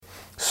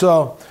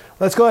So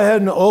let's go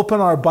ahead and open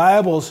our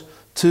Bibles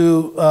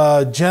to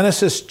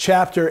Genesis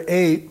chapter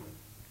 8,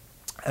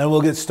 and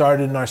we'll get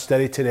started in our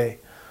study today.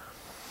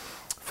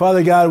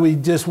 Father God, we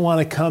just want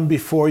to come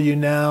before you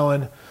now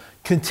and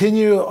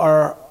continue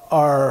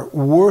our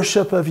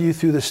worship of you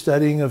through the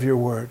studying of your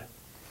word.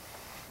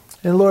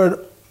 And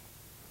Lord,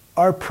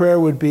 our prayer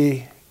would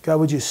be, God,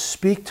 would you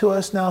speak to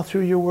us now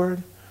through your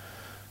word?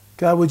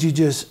 God, would you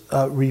just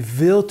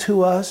reveal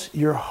to us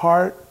your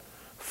heart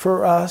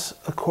for us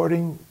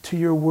according to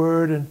your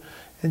word?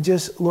 And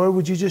just, Lord,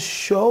 would you just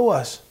show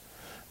us,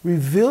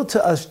 reveal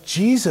to us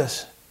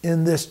Jesus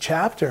in this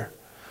chapter?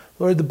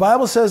 Lord, the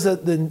Bible says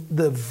that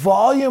the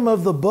volume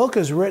of the book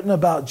is written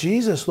about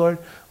Jesus, Lord.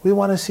 We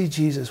want to see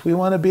Jesus. We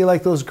want to be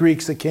like those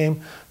Greeks that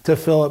came to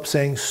Philip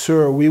saying,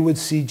 Sir, we would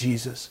see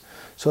Jesus.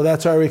 So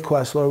that's our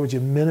request, Lord. Would you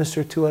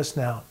minister to us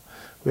now?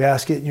 We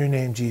ask it in your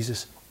name,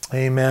 Jesus.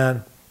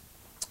 Amen.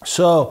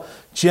 So,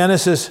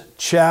 Genesis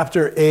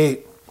chapter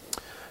 8.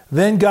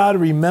 Then God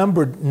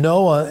remembered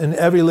Noah and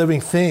every living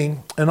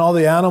thing and all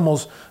the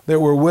animals that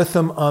were with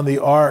him on the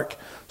ark.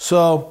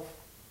 So,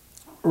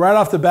 right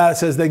off the bat, it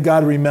says that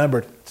God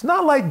remembered. It's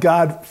not like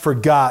God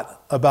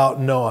forgot about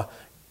Noah.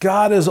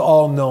 God is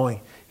all-knowing.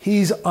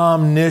 He's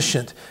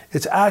omniscient.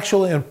 It's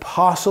actually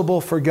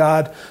impossible for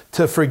God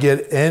to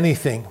forget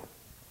anything.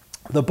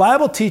 The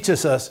Bible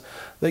teaches us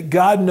that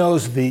God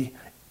knows the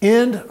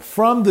end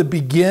from the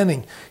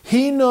beginning.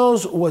 He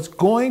knows what's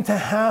going to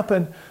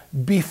happen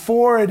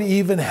before it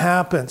even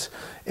happens.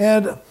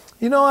 And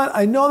you know what?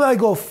 I know that I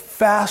go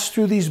fast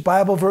through these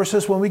Bible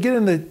verses. When we get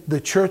in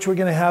the church, we're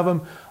going to have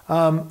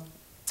them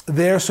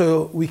there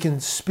so we can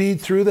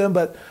speed through them.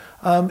 But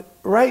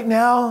right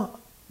now,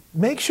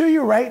 make sure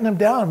you're writing them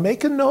down.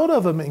 Make a note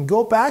of them and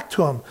go back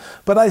to them.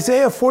 But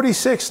Isaiah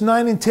 46,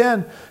 9 and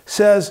 10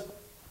 says,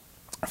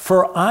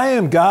 For I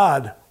am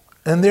God,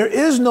 and there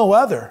is no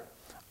other.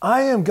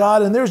 I am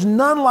God, and there's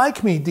none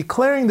like me,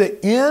 declaring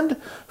the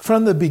end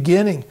from the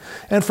beginning,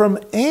 and from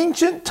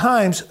ancient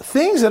times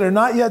things that are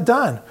not yet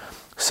done,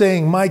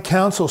 saying, My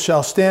counsel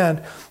shall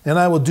stand, and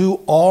I will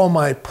do all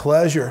my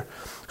pleasure.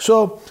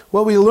 So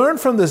what we learn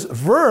from this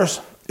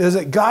verse is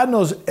that God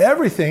knows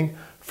everything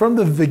from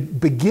the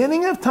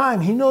beginning of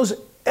time. He knows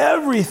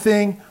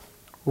everything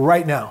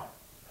right now.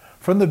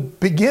 From the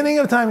beginning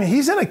of time,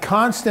 he's in a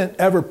constant,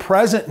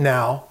 ever-present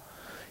now.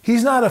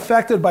 He's not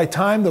affected by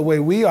time the way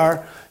we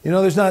are. You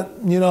know, there's not,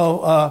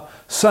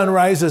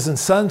 sunrises and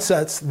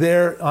sunsets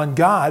there on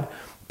God,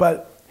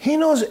 but he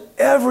knows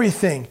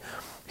everything.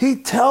 He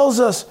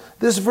tells us,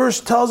 this verse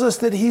tells us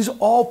that he's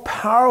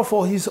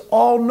all-powerful. He's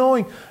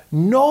all-knowing.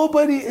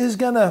 Nobody is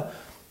going to,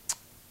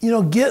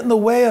 get in the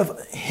way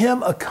of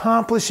him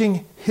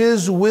accomplishing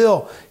his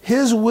will.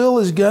 His will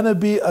is going to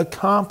be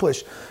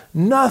accomplished.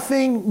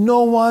 Nothing,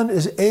 no one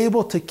is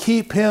able to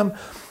keep him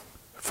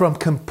from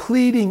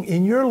completing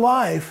in your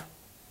life,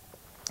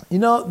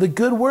 the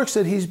good works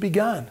that he's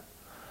begun.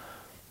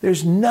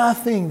 There's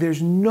nothing,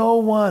 there's no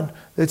one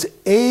that's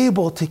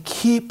able to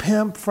keep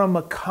him from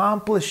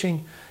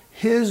accomplishing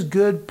his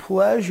good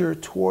pleasure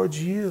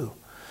towards you.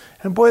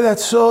 And boy,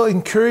 that's so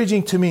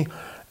encouraging to me.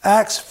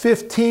 Acts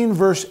 15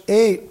 verse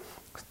 8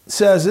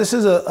 says, this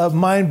is a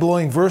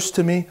mind-blowing verse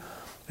to me,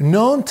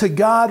 known to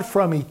God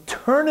from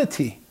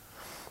eternity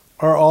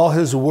are all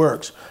his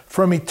works.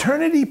 From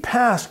eternity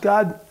past,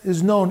 God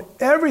has known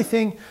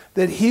everything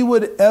that he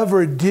would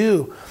ever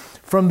do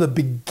from the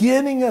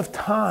beginning of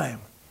time.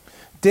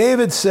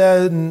 David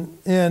said,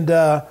 and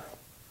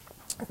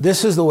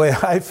this is the way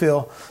I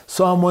feel,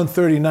 Psalm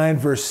 139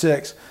 verse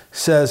 6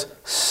 says,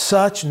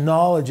 such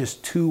knowledge is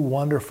too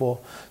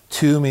wonderful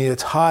to me.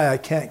 It's high, I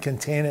can't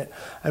contain it.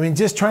 I mean,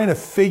 just trying to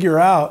figure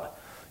out,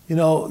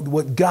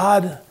 what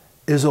God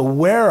is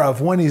aware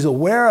of, when he's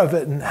aware of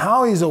it, and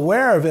how he's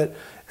aware of it.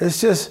 It's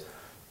just,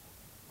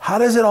 how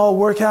does it all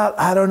work out?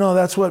 I don't know.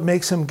 That's what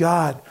makes him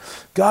God.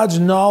 God's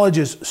knowledge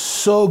is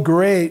so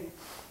great.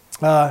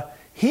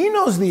 He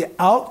knows the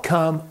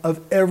outcome of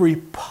every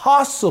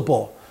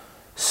possible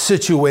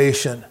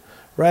situation,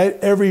 right?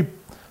 Every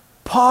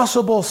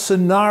possible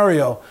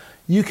scenario.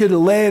 You could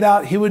lay it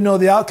out. He would know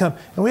the outcome.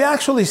 And we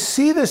actually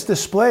see this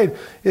displayed.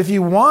 If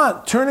you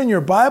want, turn in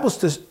your Bibles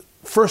to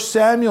 1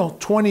 Samuel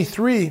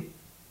 23.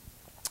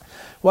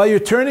 While you're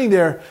turning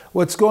there,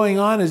 what's going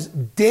on is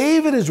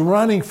David is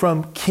running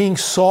from King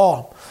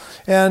Saul.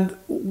 And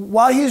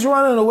while he's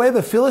running away,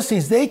 the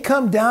Philistines, they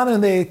come down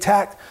and they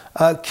attack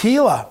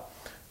Keilah.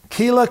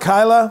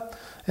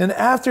 And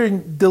after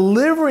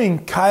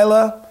delivering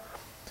Keilah,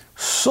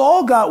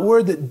 Saul got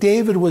word that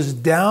David was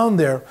down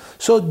there.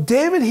 So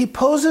David, he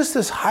poses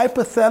this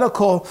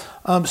hypothetical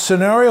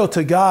scenario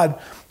to God.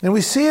 And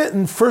we see it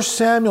in 1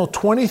 Samuel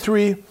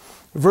 23,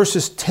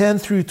 verses 10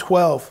 through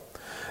 12.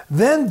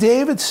 Then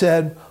David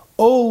said,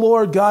 O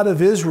Lord God of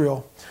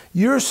Israel,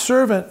 your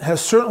servant has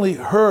certainly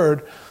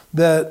heard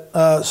that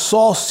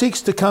Saul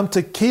seeks to come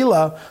to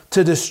Keilah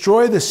to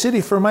destroy the city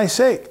for my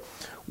sake.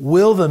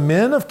 Will the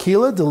men of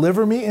Keilah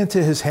deliver me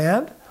into his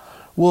hand?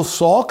 Will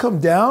Saul come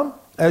down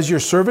as your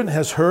servant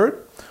has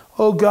heard?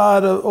 O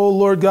God, O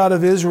Lord God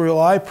of Israel,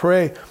 I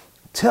pray,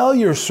 tell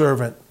your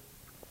servant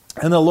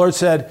And the Lord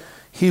said,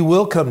 he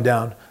will come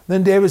down.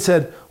 Then David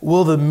said,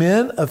 will the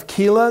men of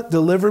Keilah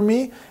deliver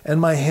me and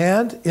my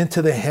hand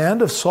into the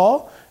hand of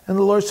Saul? And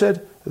the Lord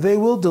said, they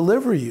will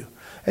deliver you.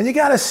 And you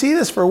got to see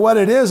this for what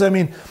it is. I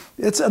mean,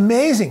 it's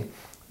amazing.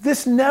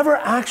 This never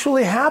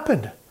actually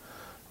happened,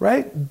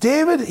 right?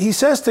 David, he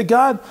says to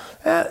God,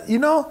 you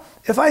know,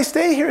 if I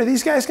stay here,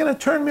 these guys are going to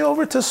turn me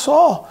over to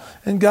Saul.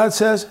 And God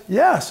says,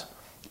 yes,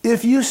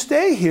 if you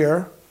stay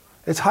here,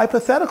 it's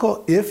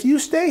hypothetical. If you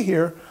stay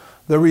here,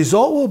 the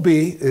result will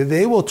be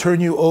they will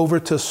turn you over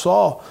to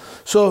Saul.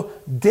 So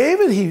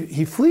David,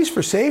 he flees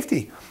for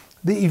safety.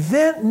 The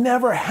event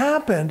never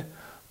happened,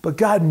 but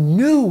God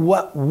knew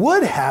what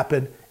would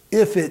happen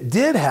if it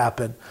did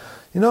happen.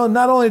 You know,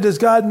 not only does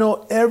God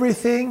know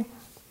everything,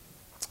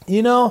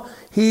 you know,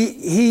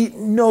 he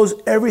knows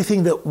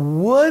everything that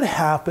would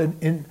happen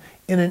in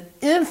an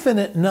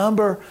infinite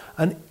number,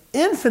 an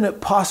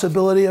infinite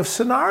possibility of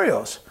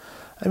scenarios.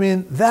 I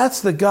mean,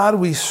 that's the God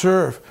we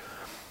serve.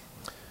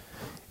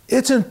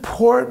 It's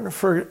important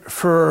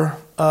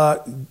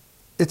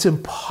it's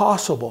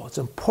impossible. It's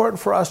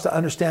important for us to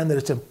understand that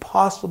it's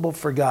impossible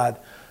for God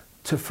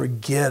to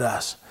forget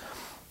us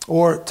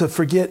or to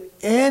forget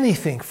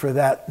anything for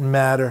that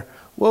matter.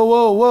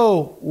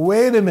 Whoa,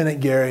 wait a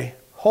minute, Gary.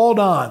 Hold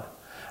on.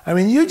 I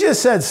mean, you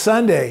just said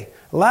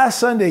last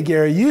Sunday,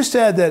 Gary, you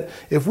said that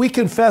if we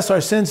confess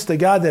our sins to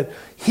God, that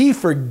he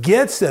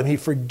forgets them. He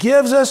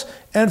forgives us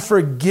and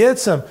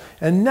forgets them.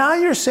 And now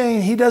you're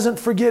saying he doesn't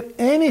forget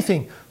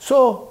anything.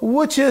 So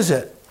which is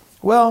it?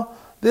 Well,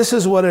 this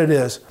is what it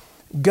is.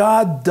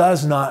 God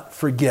does not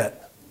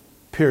forget,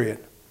 period.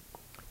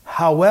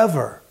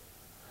 However,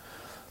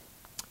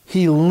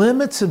 he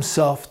limits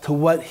himself to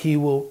what he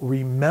will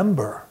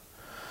remember.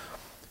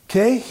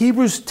 Okay,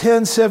 Hebrews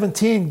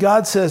 10:17,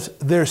 God says,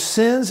 their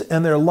sins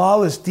and their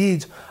lawless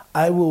deeds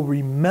I will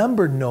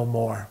remember no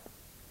more.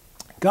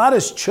 God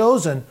has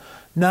chosen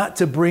not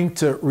to bring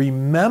to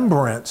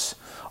remembrance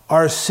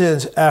our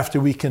sins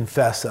after we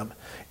confess them.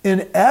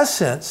 In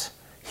essence,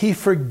 he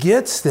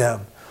forgets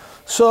them.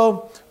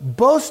 So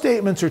both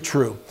statements are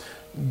true.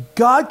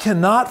 God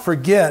cannot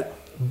forget,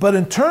 but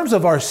in terms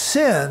of our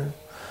sin,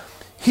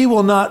 he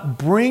will not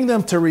bring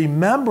them to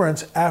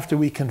remembrance after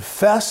we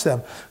confess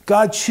them.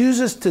 God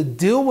chooses to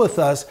deal with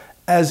us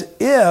as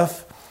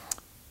if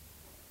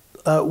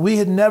we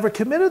had never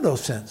committed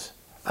those sins.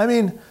 I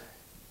mean,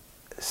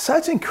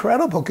 such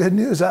incredible good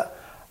news. I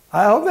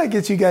hope that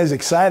gets you guys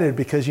excited,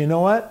 because you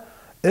know what?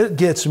 It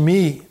gets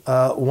me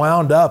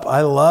wound up.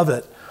 I love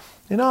it.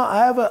 You know,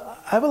 I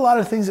have a lot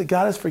of things that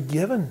God has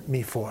forgiven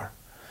me for.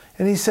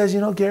 And he says, you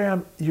know, Gary,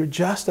 you're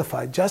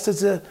justified, just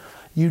as if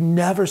you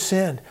never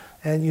sinned.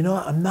 And you know,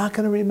 I'm not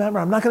going to remember.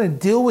 I'm not going to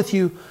deal with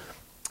you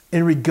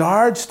in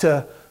regards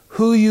to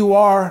who you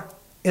are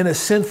in a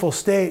sinful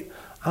state.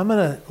 I'm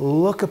going to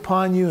look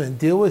upon you and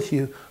deal with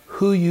you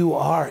who you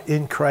are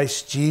in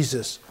Christ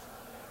Jesus.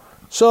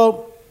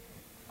 So,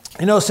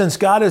 you know, since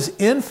God is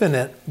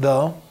infinite,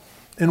 though,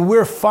 and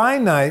we're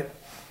finite,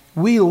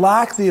 we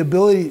lack the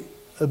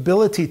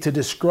ability to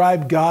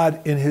describe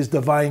God in his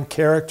divine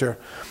character.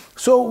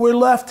 So we're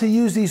left to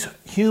use these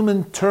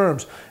human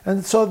terms.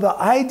 And so the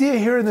idea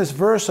here in this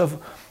verse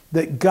of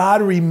that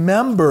God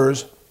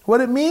remembers,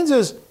 what it means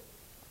is,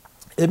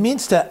 it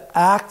means to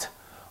act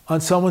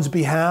on someone's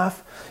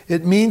behalf.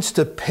 It means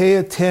to pay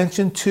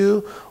attention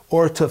to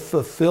or to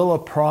fulfill a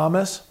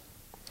promise.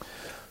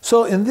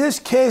 So in this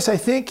case, I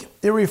think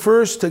it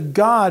refers to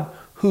God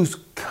who's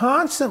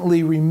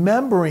constantly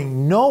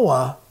remembering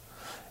Noah.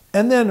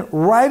 And then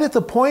right at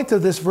the point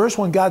of this verse,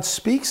 when God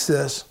speaks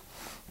this,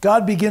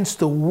 God begins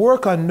to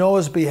work on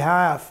Noah's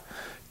behalf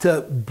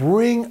to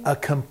bring a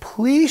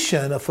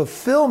completion, a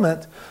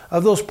fulfillment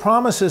of those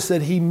promises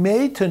that he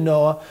made to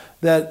Noah,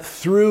 that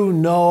through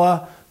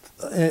Noah,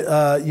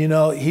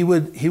 he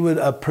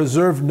would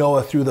preserve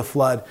Noah through the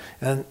flood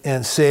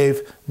and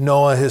save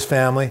Noah, his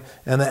family,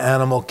 and the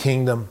animal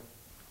kingdom.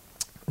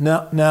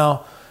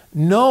 Now,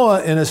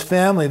 Noah and his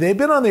family, they've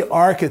been on the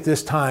ark at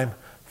this time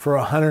for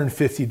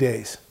 150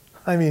 days.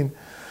 I mean,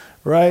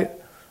 right?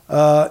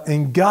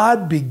 And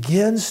God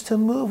begins to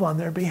move on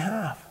their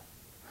behalf.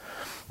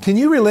 Can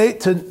you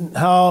relate to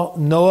how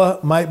Noah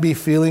might be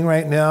feeling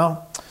right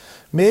now?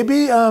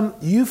 Maybe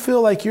you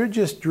feel like you're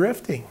just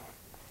drifting.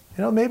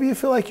 You know, maybe you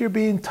feel like you're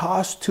being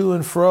tossed to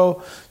and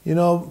fro, you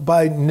know,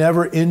 by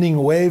never-ending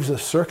waves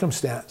of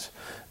circumstance.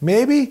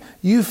 Maybe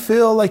you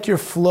feel like you're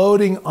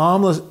floating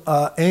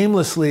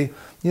aimlessly,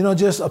 you know,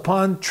 just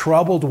upon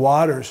troubled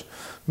waters.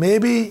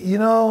 Maybe, you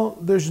know,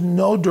 there's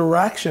no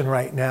direction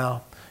right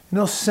now.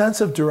 No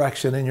sense of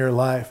direction in your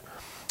life.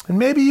 And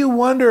maybe you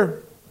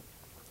wonder,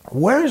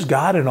 where's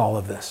God in all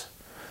of this?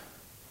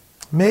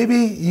 Maybe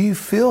you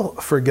feel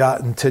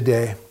forgotten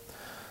today.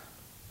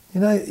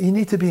 You know, you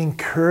need to be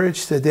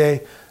encouraged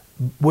today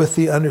with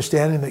the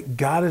understanding that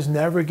God is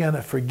never going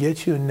to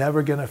forget you and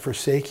never going to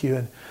forsake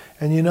you.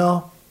 And you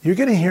know, you're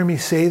going to hear me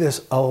say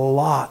this a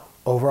lot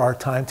over our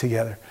time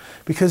together,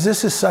 because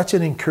this is such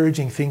an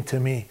encouraging thing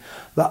to me.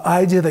 The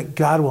idea that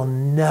God will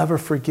never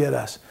forget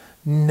us,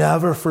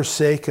 never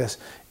forsake us.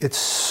 It's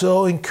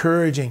so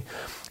encouraging.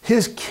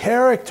 His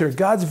character,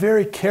 God's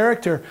very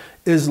character,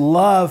 is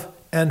love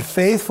and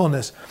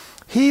faithfulness.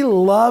 He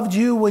loved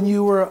you when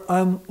you were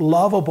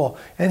unlovable,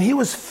 and he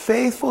was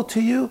faithful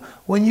to you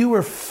when you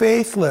were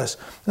faithless.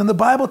 And the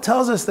Bible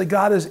tells us that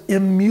God is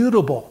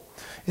immutable.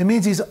 It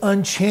means he's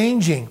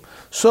unchanging.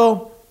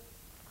 So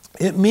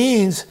it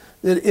means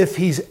that if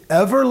he's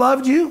ever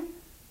loved you,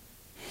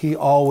 he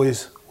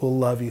always will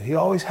love you. He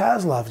always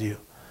has loved you.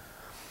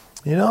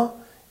 You know,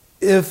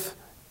 if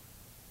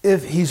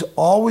he's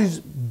always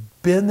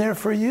been there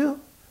for you,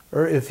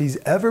 or if he's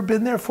ever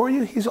been there for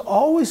you, he's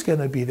always going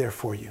to be there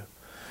for you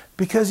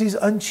because he's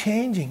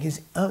unchanging.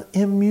 He's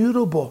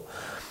immutable.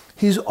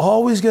 He's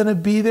always going to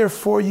be there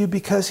for you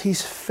because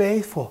he's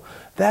faithful.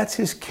 That's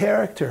his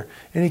character,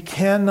 and he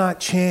cannot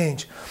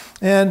change.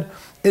 And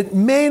it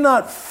may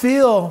not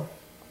feel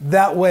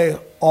that way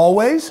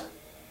always,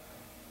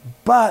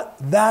 but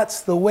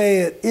that's the way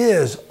it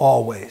is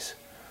always.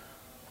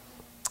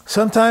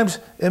 Sometimes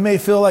it may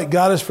feel like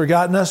God has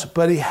forgotten us,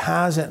 but he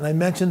hasn't. And I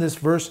mentioned this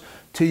verse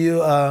to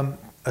you a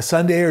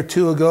Sunday or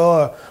two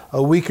ago,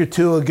 a week or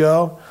two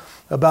ago,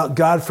 about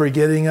God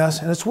forgetting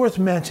us. And it's worth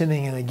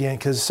mentioning it again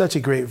because it's such a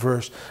great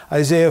verse.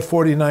 Isaiah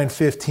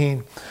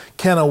 49:15.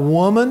 Can a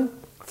woman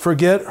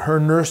forget her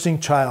nursing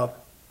child?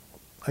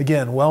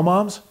 Again, well,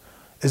 moms,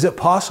 is it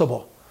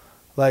possible?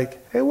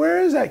 Like, hey,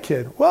 where is that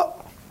kid?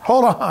 Well,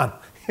 hold on.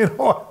 You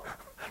know,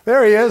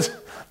 there he is.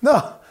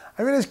 No,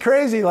 I mean, it's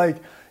crazy. Like,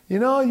 you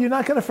know, you're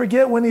not going to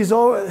forget when he's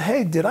over.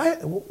 Hey, did I?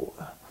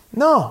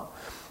 No.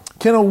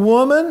 Can a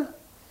woman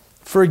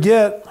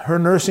forget her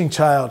nursing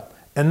child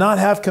and not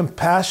have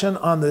compassion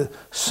on the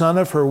son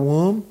of her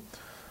womb?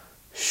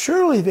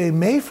 Surely they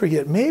may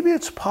forget. Maybe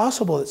it's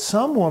possible that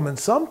some woman,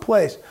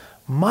 someplace,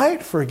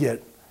 might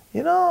forget.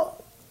 You know,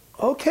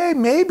 okay,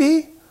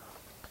 maybe.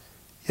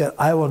 Yet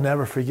I will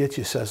never forget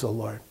you, says the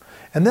Lord.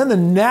 And then the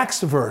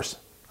next verse.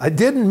 I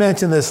didn't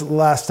mention this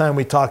last time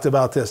we talked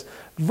about this.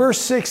 Verse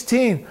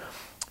 16.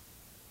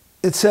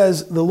 It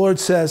says, the Lord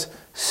says,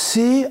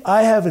 see,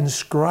 I have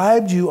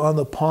inscribed you on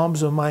the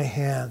palms of my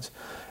hands.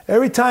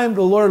 Every time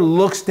the Lord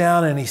looks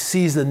down and he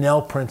sees the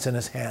nail prints in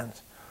his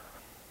hands,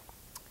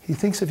 he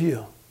thinks of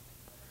you.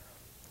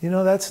 You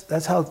know,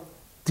 that's how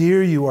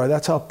dear you are.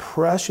 That's how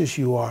precious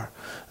you are.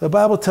 The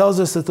Bible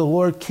tells us that the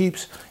Lord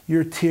keeps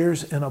your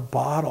tears in a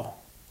bottle.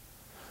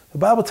 The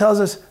Bible tells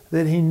us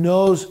that he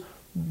knows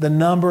the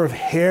number of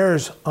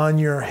hairs on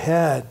your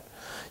head.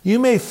 You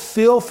may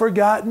feel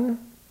forgotten,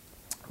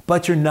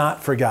 but you're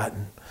not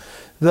forgotten.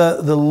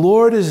 The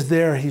Lord is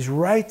there. He's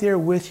right there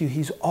with you.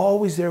 He's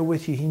always there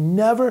with you. He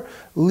never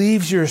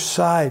leaves your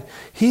side.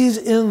 He's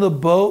in the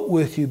boat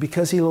with you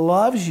because he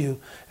loves you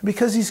and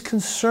because he's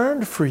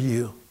concerned for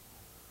you.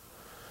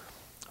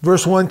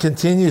 Verse 1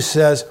 continues,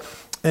 says,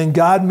 and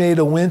God made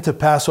a wind to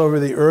pass over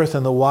the earth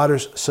and the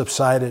waters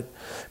subsided.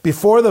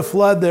 Before the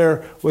flood,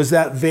 there was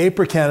that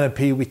vapor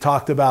canopy we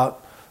talked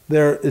about.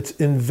 There, it's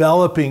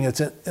enveloping. It's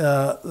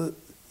the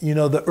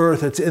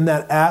earth, it's in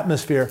that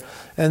atmosphere.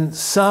 And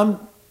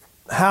somehow,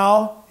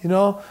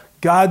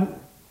 God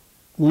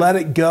let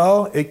it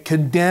go. It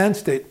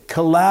condensed, it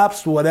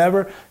collapsed,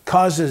 whatever,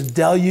 caused this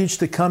deluge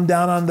to come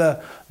down on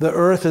the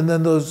earth. And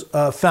then those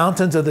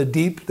fountains of the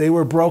deep, they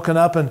were broken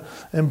up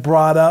and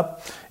brought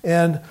up.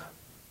 And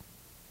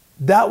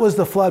that was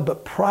the flood.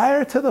 But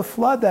prior to the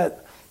flood,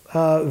 that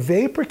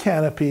vapor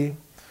canopy,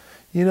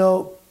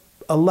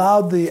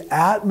 allowed the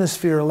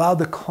atmosphere, allowed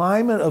the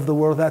climate of the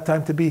world at that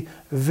time to be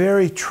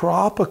very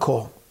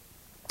tropical.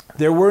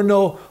 There were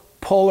no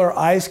polar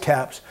ice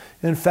caps.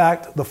 In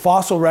fact, the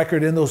fossil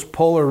record in those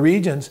polar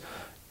regions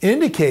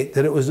indicate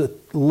that it was a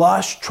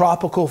lush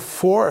tropical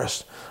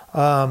forest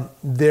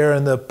there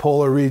in the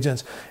polar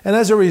regions. And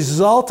as a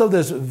result of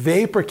this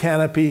vapor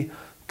canopy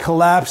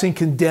collapsing,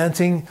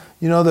 condensing,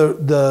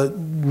 the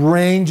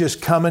rain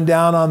just coming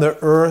down on the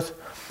earth,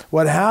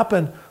 what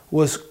happened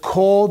was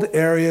cold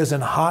areas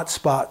and hot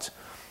spots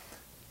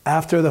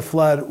after the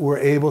flood were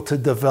able to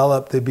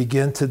develop. They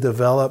begin to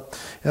develop.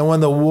 And when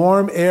the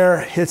warm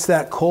air hits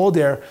that cold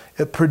air,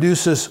 it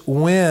produces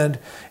wind.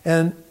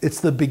 And it's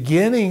the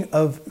beginning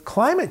of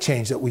climate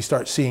change that we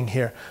start seeing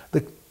here.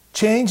 The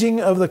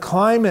changing of the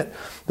climate,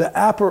 the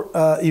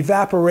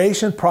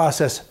evaporation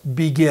process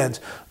begins.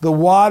 The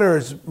water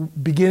is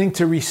beginning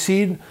to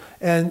recede.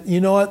 And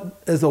you know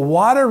what? As the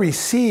water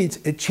recedes,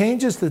 it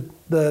changes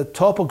the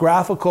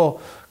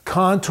topographical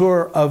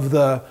contour of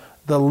the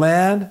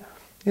land,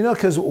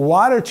 because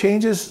water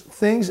changes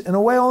things in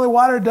a way only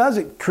water does.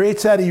 It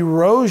creates that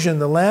erosion.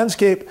 The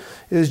landscape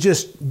is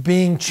just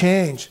being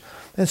changed.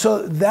 And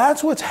so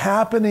that's what's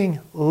happening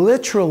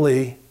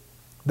literally.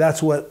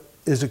 That's what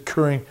is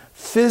occurring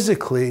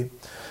physically.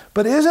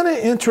 But isn't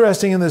it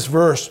interesting in this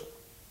verse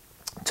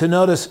to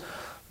notice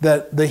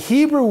that the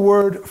Hebrew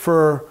word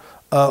for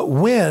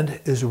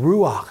wind is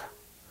ruach?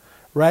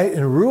 Right?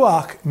 And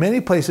ruach,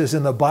 many places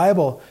in the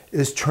Bible,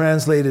 is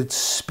translated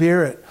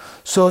spirit.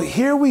 So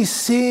here we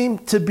seem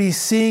to be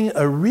seeing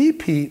a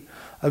repeat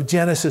of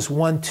Genesis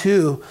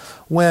 1:2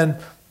 when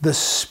the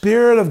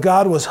Spirit of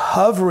God was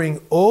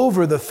hovering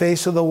over the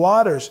face of the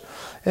waters.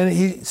 And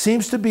he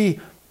seems to be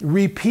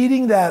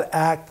repeating that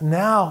act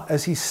now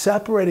as he's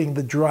separating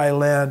the dry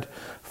land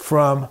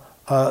from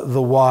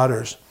the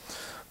waters.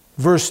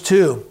 Verse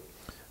 2,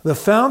 the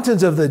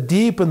fountains of the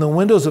deep and the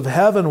windows of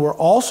heaven were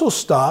also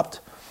stopped,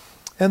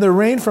 and the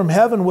rain from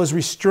heaven was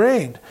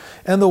restrained,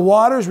 and the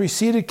waters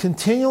receded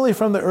continually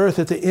from the earth.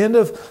 At the end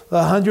of the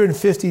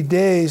 150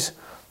 days,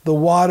 the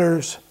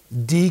waters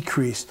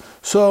decreased.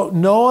 So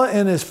Noah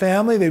and his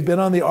family, they've been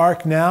on the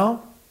ark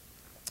now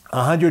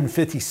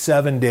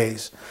 157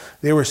 days.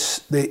 They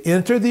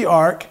entered the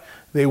ark,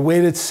 they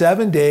waited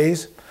 7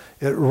 days,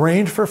 it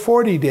rained for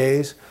 40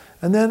 days,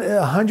 and then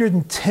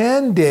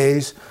 110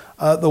 days,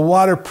 the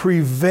water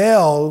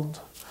prevailed,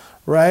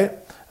 right?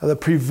 The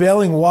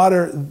prevailing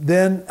water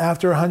then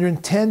after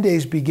 110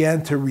 days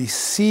began to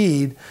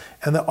recede,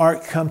 and the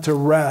ark come to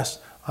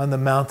rest on the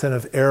mountain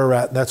of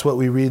Ararat. That's what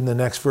we read in the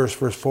next verse,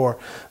 verse 4.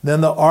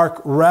 Then the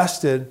ark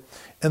rested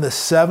in the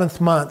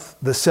 7th month,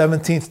 the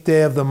 17th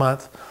day of the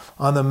month,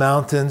 on the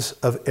mountains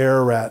of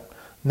Ararat.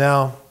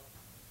 Now,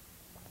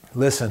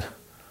 listen,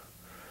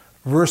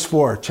 verse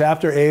 4,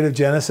 chapter 8 of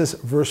Genesis,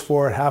 verse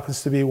 4, it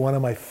happens to be one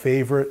of my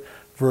favorite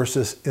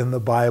verses in the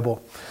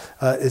Bible.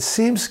 It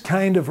seems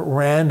kind of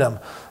random.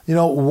 You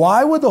know,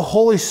 why would the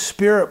Holy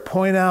Spirit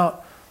point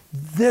out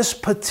this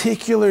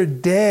particular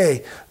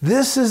day?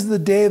 This is the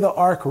day the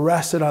ark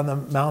rested on the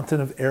mountain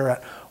of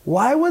Ararat.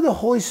 Why would the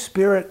Holy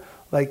Spirit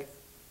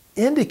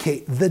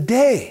indicate the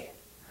day?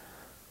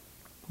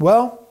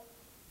 Well,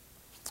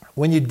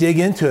 when you dig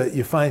into it,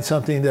 you find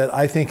something that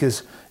I think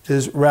is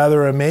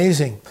rather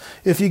amazing.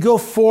 If you go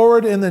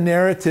forward in the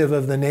narrative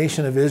of the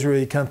nation of Israel,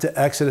 you come to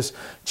Exodus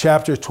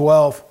chapter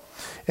 12.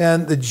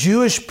 And the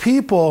Jewish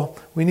people,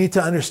 we need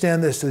to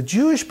understand this. The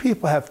Jewish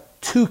people have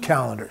 2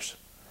 calendars,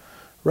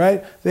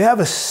 right? They have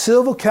a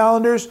civil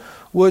calendars,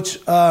 which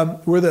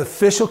were the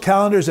official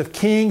calendars of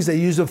kings. They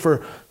use them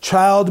for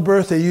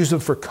childbirth. They use them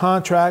for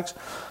contracts.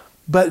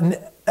 But in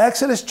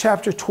Exodus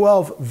chapter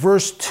 12,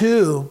 verse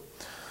 2,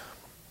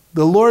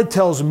 the Lord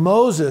tells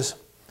Moses,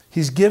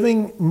 he's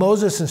giving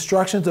Moses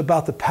instructions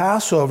about the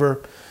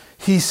Passover.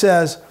 He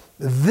says,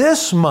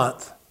 this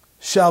month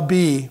shall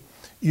be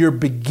your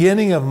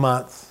beginning of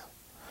month.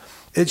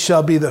 It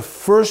shall be the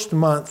first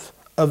month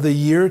of the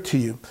year to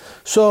you.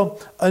 So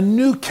a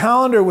new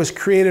calendar was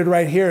created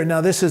right here. Now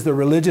this is the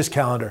religious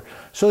calendar.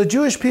 So the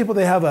Jewish people,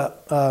 they have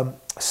a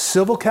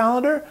civil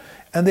calendar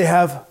and they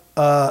have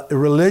a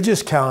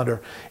religious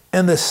calendar.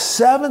 And the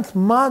 7th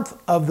month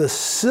of the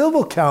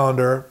civil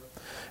calendar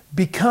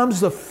becomes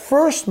the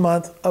first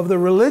month of the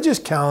religious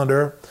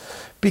calendar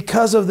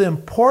because of the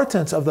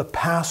importance of the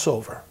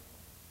Passover.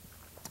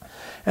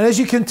 And as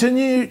you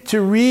continue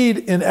to read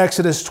in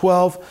Exodus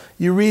 12,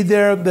 you read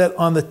there that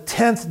on the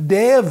 10th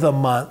day of the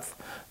month,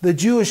 the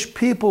Jewish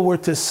people were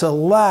to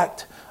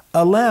select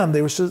a lamb.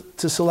 They were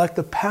to select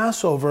the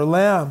Passover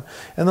lamb.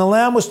 And the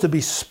lamb was to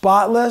be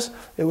spotless.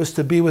 It was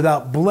to be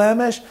without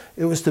blemish.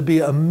 It was to be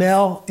a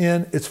male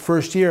in its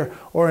first year,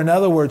 or in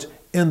other words,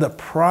 in the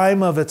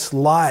prime of its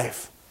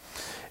life.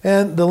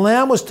 And the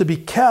lamb was to be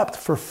kept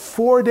for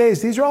 4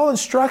 days. These are all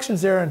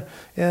instructions there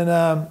in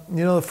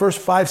the first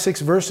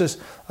 5-6 verses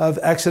of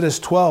Exodus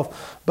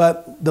 12.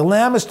 But the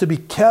lamb is to be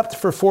kept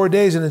for 4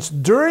 days. And it's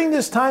during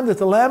this time that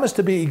the lamb is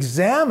to be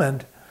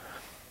examined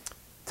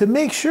to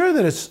make sure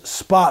that it's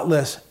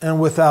spotless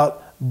and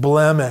without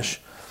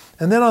blemish.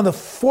 And then on the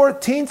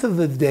 14th of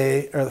the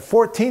day, or the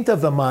 14th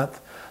of the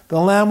month, the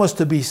lamb was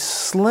to be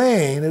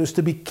slain. It was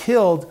to be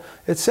killed,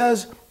 it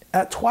says,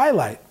 at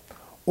twilight.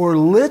 Or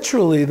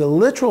literally, the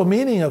literal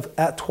meaning of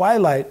at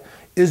twilight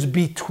is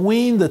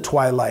between the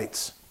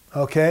twilights,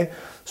 okay?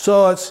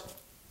 So it's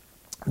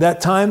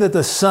that time that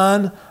the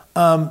sun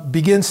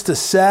begins to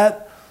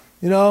set,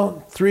 3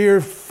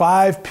 or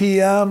 5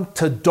 p.m.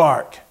 to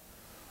dark.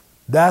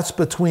 That's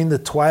between the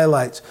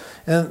twilights.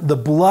 And the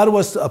blood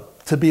was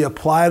to be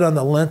applied on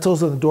the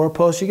lintels of the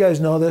doorposts. You guys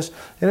know this.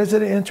 And it's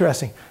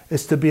interesting.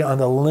 It's to be on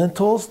the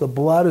lintels. The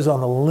blood is on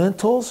the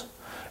lintels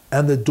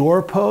and the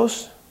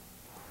doorposts.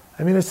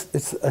 I mean,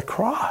 it's a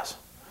cross,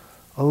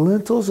 a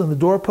lintels and the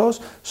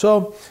doorpost.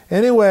 So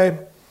anyway,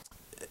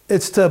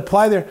 it's to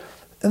apply there.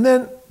 And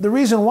then the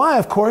reason why,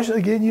 of course,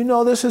 again,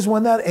 this is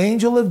when that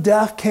angel of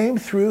death came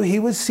through. He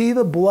would see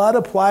the blood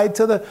applied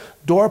to the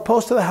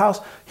doorpost of the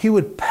house. He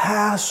would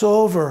pass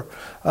over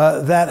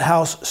that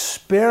house,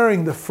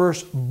 sparing the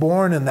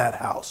firstborn in that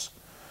house.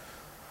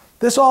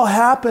 This all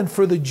happened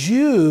for the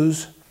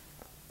Jews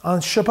on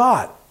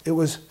Shabbat. It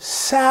was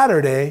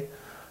Saturday,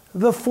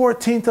 the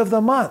 14th of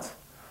the month.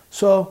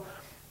 So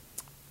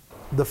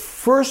the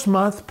first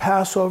month,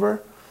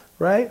 Passover,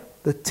 right?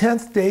 The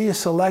 10th day you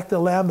select the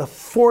lamb. The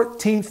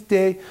 14th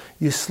day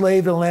you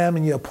slay the lamb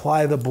and you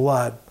apply the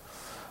blood.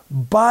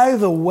 By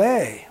the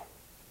way,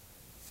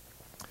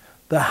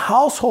 the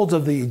households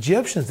of the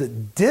Egyptians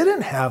that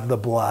didn't have the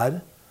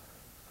blood,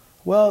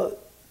 well,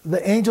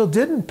 the angel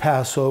didn't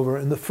pass over.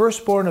 And the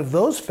firstborn of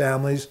those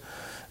families,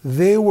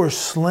 they were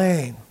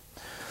slain.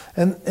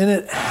 And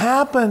it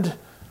happened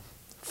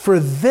for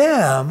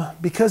them,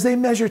 because they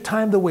measure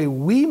time the way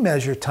we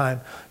measure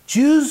time,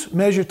 Jews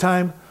measure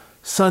time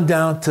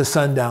sundown to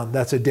sundown.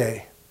 That's a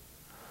day.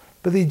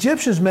 But the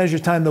Egyptians measure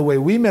time the way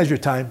we measure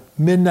time,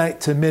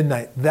 midnight to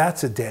midnight.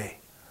 That's a day.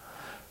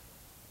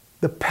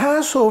 The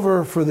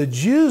Passover for the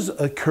Jews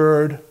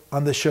occurred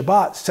on the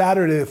Shabbat,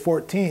 Saturday the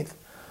 14th.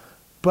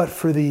 But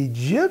for the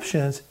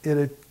Egyptians, it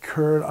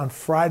occurred on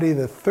Friday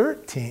the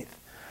 13th.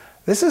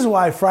 This is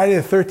why Friday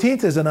the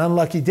 13th is an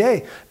unlucky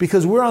day,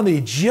 because we're on the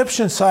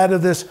Egyptian side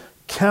of this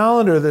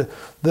calendar.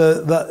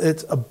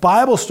 It's a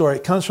Bible story.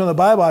 It comes from the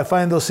Bible. I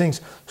find those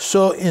things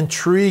so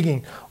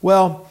intriguing.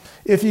 Well,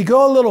 if you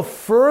go a little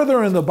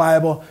further in the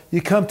Bible,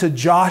 you come to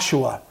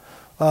Joshua.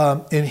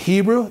 In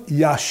Hebrew,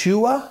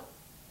 Yeshua.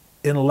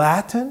 In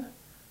Latin,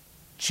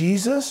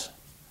 Jesus.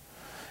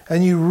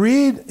 And you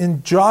read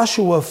in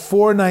Joshua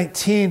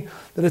 4:19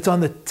 that it's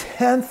on the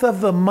 10th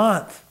of the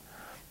month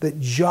that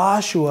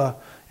Joshua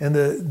and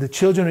the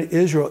children of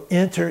Israel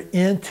enter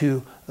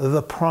into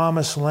the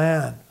promised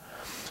land.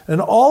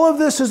 And all of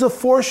this is a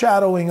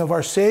foreshadowing of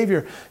our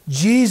Savior,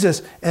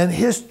 Jesus, and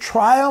his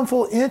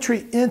triumphal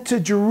entry into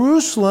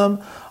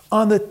Jerusalem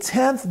on the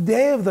 10th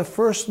day of the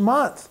first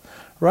month,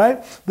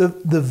 right?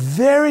 The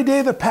very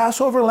day the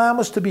Passover lamb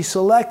was to be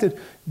selected,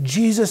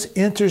 Jesus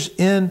enters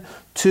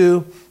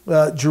into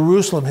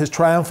Jerusalem, his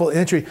triumphal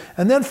entry.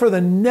 And then for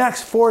the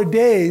next 4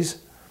 days,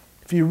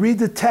 if you read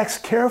the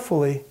text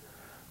carefully,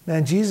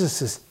 man,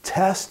 Jesus is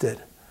tested.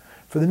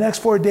 For the next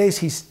 4 days,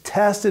 he's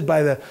tested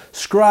by the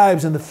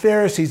scribes and the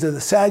Pharisees and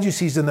the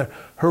Sadducees and the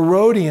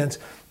Herodians.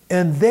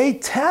 And they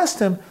test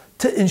him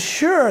to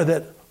ensure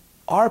that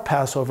our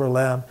Passover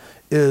lamb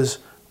is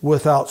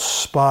without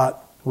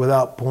spot,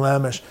 without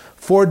blemish.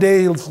 4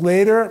 days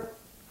later,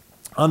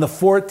 on the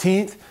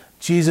 14th,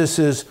 Jesus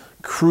is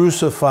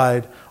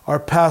crucified. Our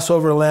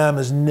Passover lamb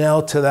is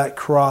nailed to that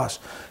cross,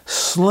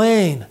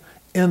 slain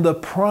in the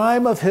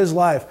prime of his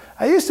life.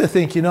 I used to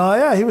think, he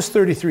was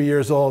 33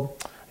 years old.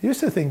 I used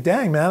to think,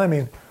 dang, man,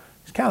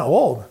 he's kind of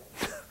old.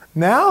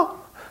 Now,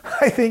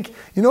 I think,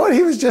 he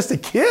was just a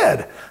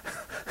kid.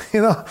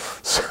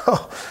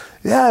 So,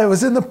 it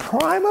was in the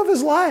prime of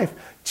his life.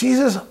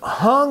 Jesus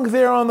hung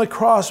there on the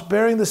cross,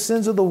 bearing the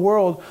sins of the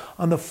world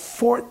on the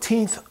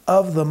 14th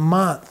of the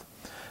month.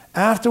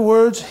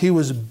 Afterwards, he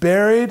was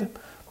buried.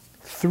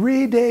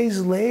 3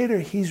 days later,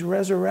 he's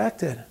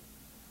resurrected.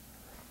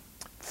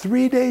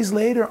 3 days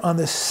later, on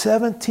the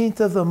 17th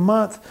of the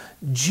month,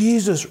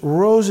 Jesus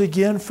rose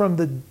again from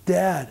the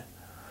dead.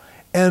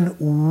 And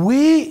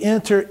we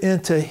enter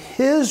into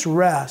his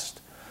rest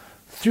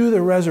through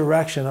the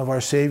resurrection of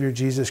our Savior,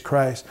 Jesus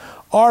Christ.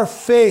 Our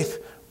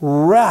faith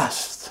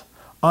rests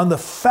on the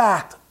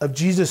fact of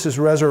Jesus'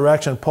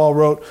 resurrection. Paul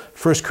wrote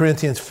 1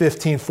 Corinthians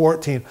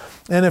 15:14.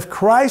 And if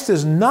Christ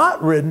is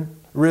not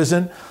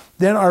risen,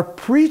 then our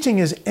preaching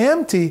is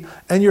empty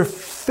and your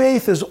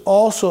faith is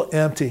also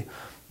empty.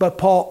 But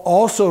Paul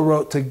also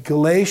wrote to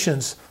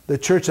Galatians, the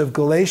church of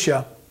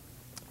Galatia,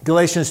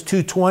 Galatians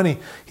 2:20,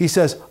 he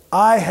says,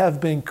 I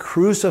have been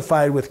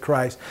crucified with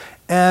Christ.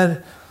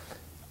 And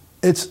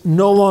it's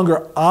no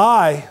longer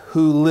I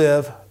who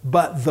live,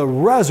 but the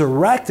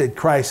resurrected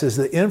Christ is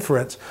the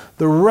inference.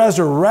 The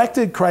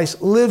resurrected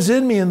Christ lives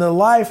in me in the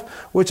life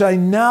which I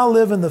now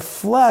live in the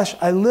flesh.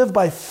 I live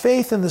by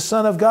faith in the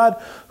Son of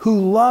God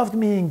who loved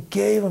me and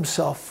gave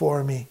himself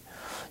for me.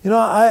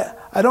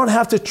 I don't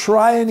have to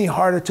try any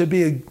harder to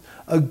be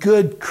a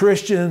good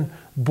Christian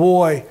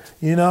boy,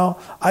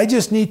 I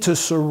just need to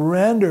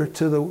surrender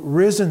to the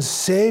risen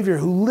Savior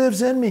who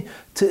lives in me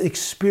to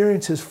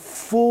experience his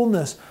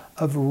fullness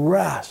of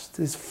rest,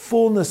 his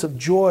fullness of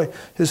joy,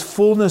 his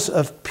fullness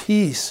of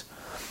peace.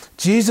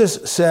 Jesus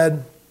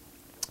said,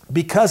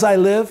 because I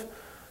live,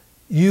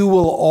 you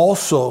will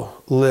also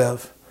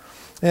live.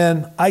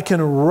 And I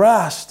can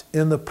rest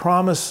in the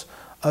promise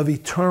of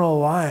eternal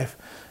life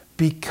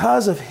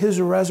because of his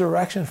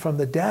resurrection from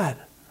the dead.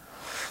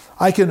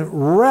 I can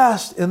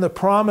rest in the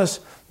promise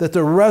that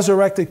the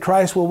resurrected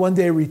Christ will one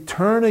day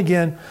return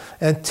again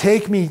and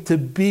take me to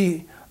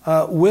be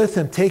with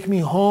him, take me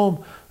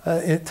home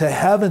to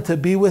heaven to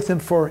be with him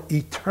for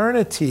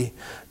eternity.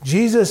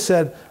 Jesus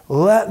said,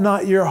 let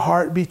not your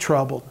heart be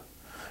troubled.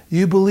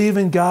 You believe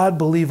in God,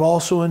 believe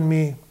also in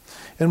me.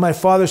 In my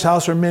Father's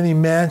house are many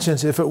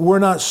mansions. If it were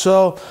not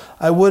so,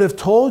 I would have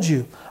told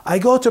you. I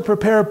go to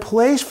prepare a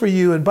place for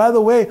you. And by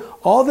the way,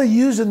 all the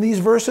yous in these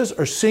verses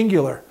are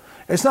singular.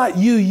 It's not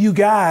you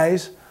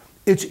guys.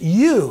 It's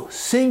you,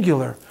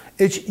 singular.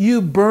 It's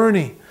you,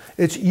 Bernie.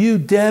 It's you,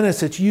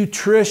 Dennis. It's you,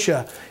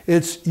 Tricia.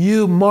 It's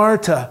you,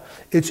 Marta.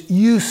 It's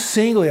you,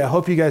 singly. I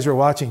hope you guys are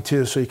watching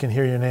too so you can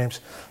hear your names.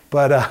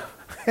 But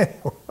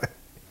anyway.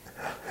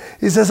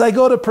 He says, I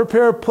go to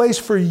prepare a place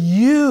for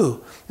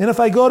you. And if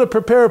I go to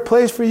prepare a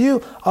place for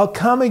you, I'll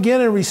come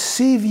again and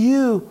receive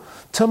you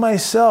to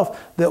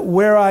myself, that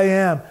where I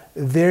am,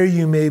 there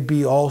you may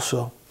be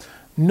also.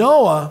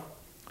 Noah,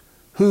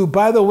 who,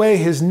 by the way,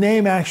 his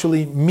name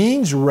actually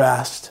means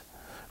rest,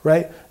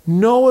 right?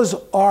 Noah's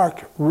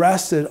ark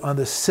rested on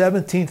the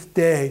 17th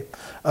day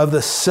of the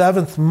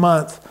 7th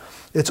month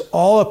It's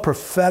all a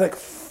prophetic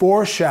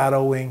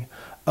foreshadowing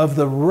of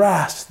the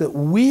rest that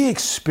we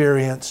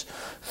experience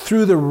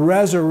through the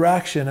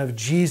resurrection of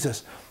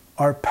Jesus,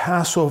 our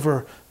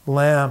Passover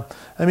lamb.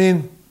 I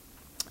mean,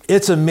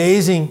 it's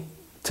amazing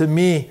to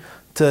me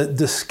to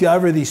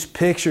discover these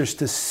pictures,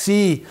 to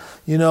see,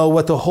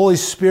 what the Holy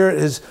Spirit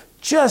is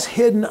just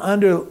hidden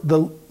under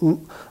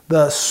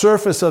the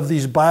surface of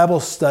these Bible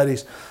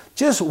studies,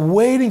 just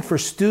waiting for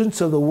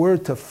students of the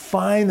Word to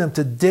find them,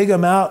 to dig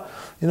them out.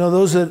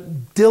 Those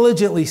that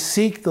diligently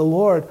seek the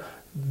Lord,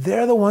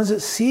 they're the ones that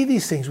see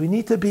these things. We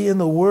need to be in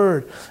the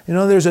Word.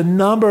 There's a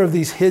number of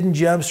these hidden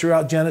gems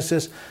throughout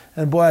Genesis,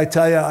 and boy, I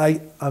tell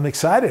you, I'm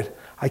excited.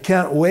 I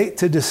can't wait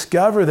to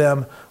discover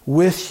them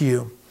with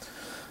you.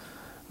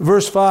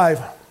 Verse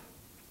 5,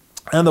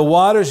 and the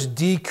waters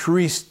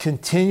decreased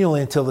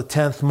continually until the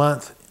 10th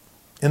month.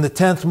 In the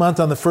 10th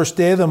month, on the first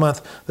day of the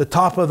month, the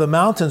top of the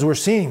mountains were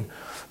seen.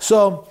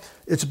 So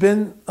it's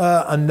been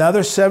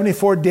another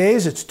 74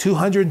 days. It's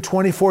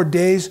 224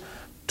 days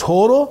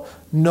total.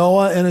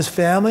 Noah and his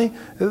family,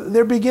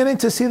 they're beginning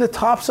to see the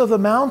tops of the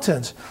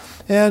mountains.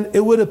 And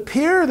it would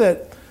appear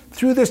that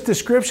through this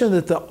description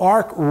that the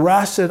ark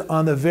rested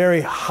on the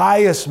very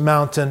highest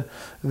mountain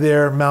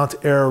there, Mount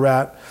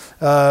Ararat.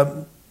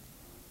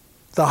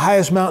 The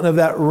highest mountain of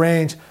that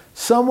range,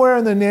 somewhere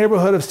in the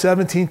neighborhood of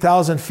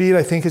 17,000 feet.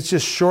 I think it's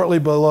just shortly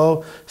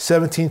below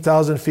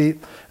 17,000 feet.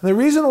 And the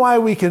reason why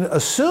we can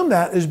assume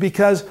that is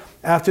because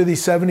after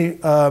these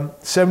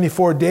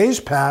 74 days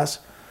pass,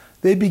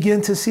 they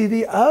begin to see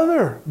the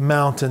other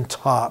mountain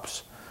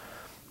tops,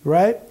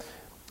 right?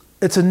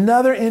 It's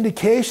another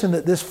indication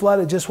that this flood,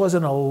 it just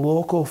wasn't a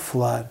local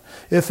flood.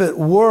 If it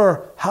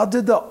were, how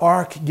did the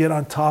ark get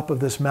on top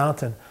of this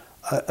mountain?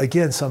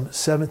 Again, some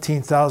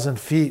 17,000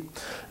 feet.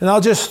 And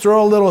I'll just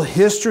throw a little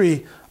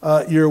history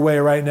your way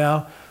right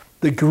now.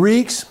 The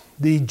Greeks,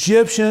 the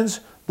Egyptians,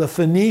 the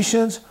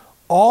Phoenicians,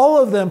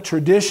 all of them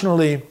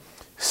traditionally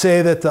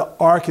say that the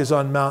ark is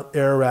on Mount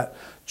Ararat.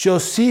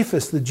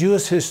 Josephus, the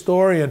Jewish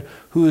historian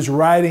who is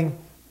writing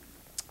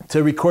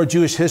to record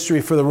Jewish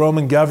history for the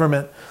Roman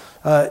government,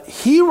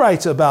 he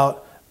writes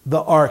about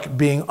the ark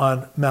being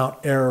on Mount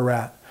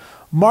Ararat.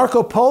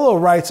 Marco Polo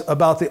writes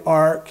about the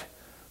ark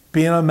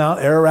being on Mount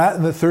Ararat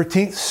in the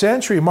 13th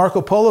century. Marco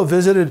Polo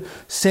visited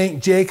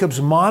St. Jacob's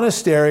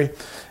Monastery,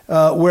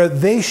 where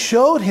they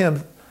showed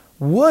him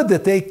wood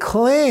that they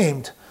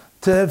claimed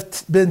to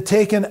have been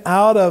taken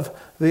out of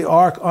the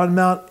ark on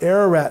Mount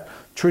Ararat.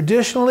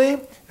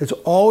 Traditionally, it's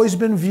always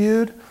been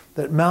viewed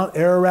that Mount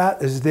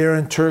Ararat is there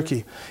in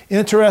Turkey.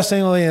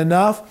 Interestingly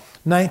enough,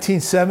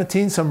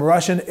 1917, some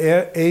Russian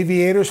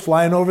aviators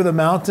flying over the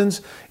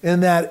mountains in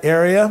that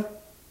area,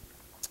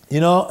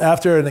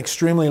 after an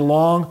extremely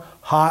long,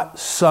 hot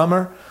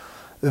summer,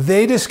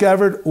 they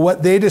discovered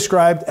what they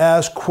described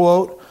as,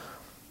 quote,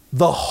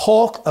 the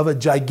hulk of a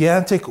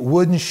gigantic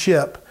wooden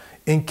ship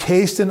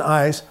encased in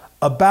ice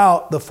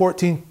about the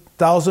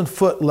 14,000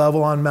 foot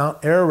level on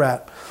Mount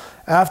Ararat.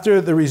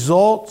 After the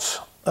results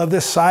of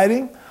this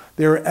sighting,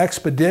 there were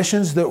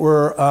expeditions that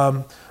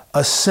were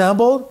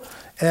assembled,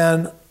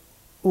 and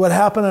what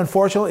happened,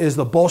 unfortunately, is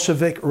the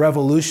Bolshevik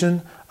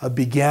Revolution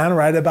began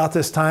right about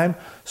this time,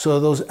 so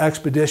those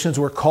expeditions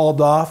were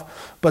called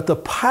off. But the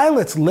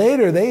pilots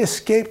later, they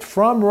escaped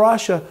from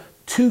Russia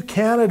to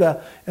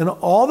Canada, and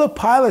all the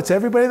pilots,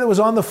 everybody that was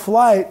on the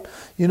flight,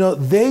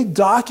 they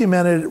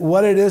documented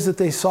what it is that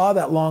they saw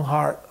that long,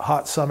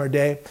 hot summer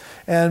day,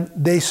 and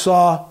they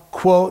saw,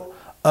 quote,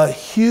 a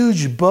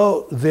huge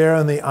boat there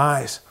on the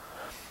ice.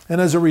 And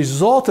as a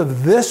result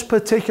of this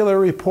particular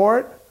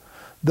report,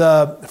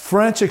 the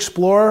French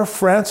explorer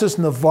Francis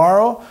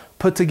Navarro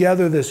put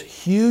together this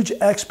huge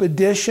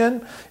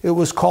expedition. It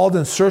was called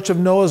In Search of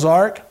Noah's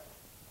Ark.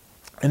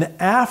 And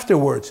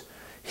afterwards,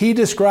 he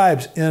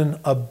describes in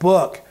a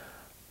book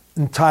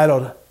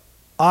entitled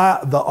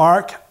The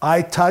Ark,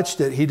 I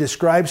Touched It. He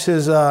describes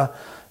his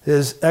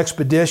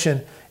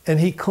expedition, and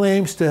he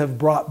claims to have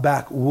brought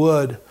back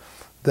wood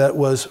that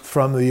was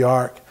from the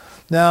ark.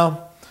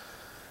 Now,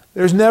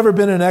 there's never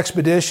been an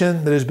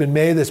expedition that has been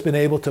made that's been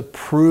able to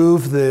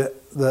prove the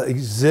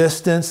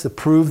existence, to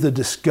prove the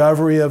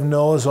discovery of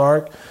Noah's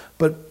Ark.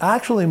 But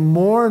actually,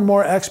 more and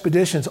more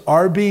expeditions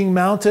are being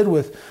mounted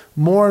with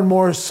more and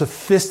more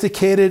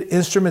sophisticated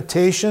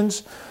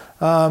instrumentations.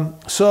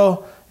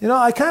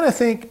 I kind of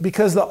think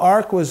because the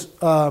ark was,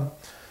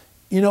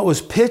 it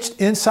was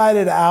pitched inside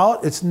and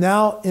out, it's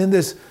now in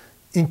this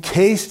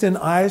encased in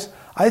ice.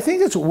 I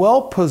think it's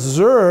well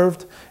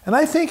preserved, and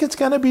I think it's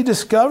going to be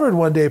discovered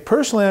one day.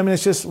 Personally,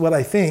 it's just what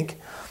I think.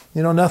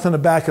 Nothing to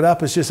back it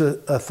up. It's just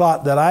a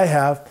thought that I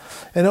have.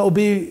 And it will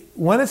be,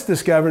 when it's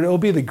discovered, it will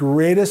be the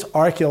greatest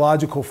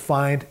archaeological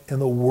find in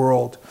the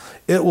world.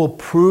 It will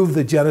prove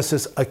the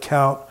Genesis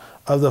account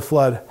of the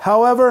flood.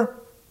 However,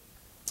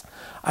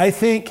 I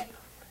think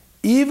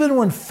even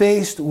when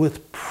faced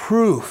with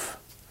proof,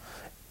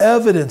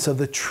 evidence of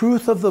the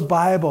truth of the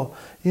Bible,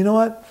 you know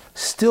what?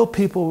 Still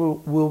people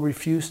will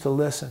refuse to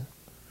listen.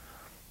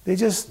 They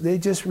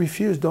just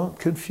refuse. Don't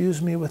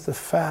confuse me with the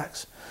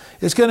facts.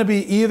 It's going to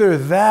be either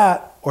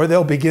that or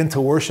they'll begin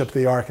to worship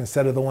the ark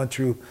instead of the one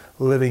true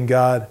living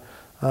God.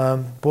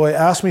 Boy,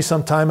 ask me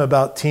sometime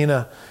about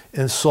Tina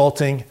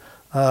insulting,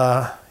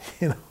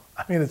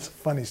 it's a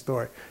funny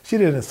story. She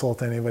didn't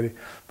insult anybody.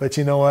 But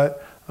you know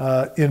what?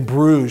 In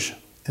Bruges,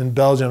 in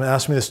Belgium,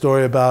 asked me the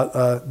story about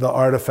the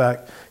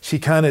artifact. She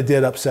kind of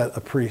did upset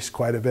a priest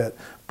quite a bit.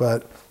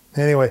 But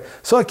anyway,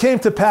 so it came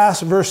to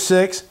pass, verse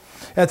 6,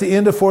 at the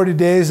end of 40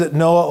 days that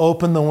Noah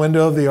opened the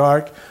window of the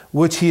ark,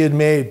 which he had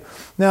made.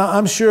 Now,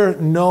 I'm sure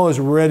Noah's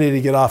ready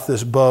to get off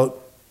this boat.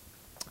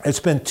 It's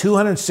been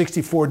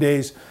 264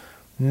 days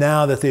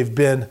now that they've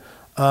been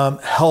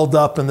held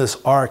up in this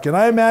ark. And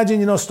I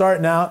imagine,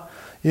 starting out,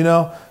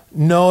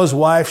 Noah's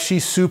wife,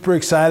 she's super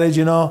excited,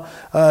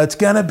 it's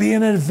going to be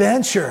an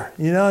adventure,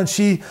 and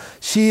she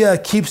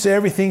keeps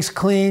everything's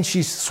clean.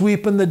 She's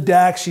sweeping the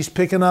deck. She's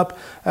picking up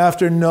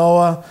after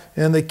Noah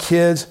and the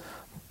kids.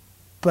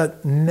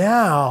 But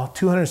now,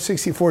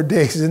 264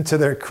 days into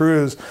their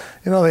cruise,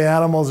 the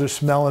animals are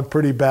smelling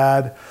pretty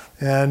bad.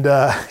 And,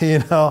 I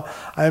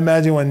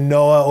imagine when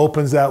Noah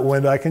opens that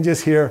window, I can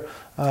just hear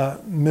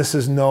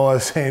Mrs.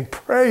 Noah saying,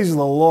 "Praise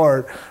the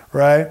Lord,"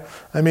 right?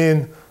 I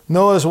mean,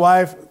 Noah's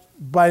wife,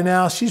 by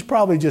now, she's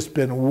probably just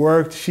been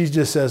worked. She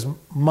just says,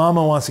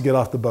 "Mama wants to get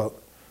off the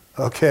boat."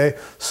 Okay?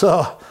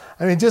 So,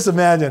 just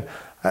imagine.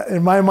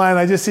 In my mind,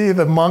 I just see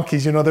the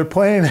monkeys, they're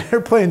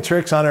playing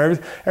tricks on her.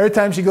 Every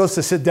time she goes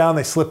to sit down,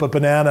 they slip a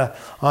banana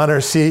on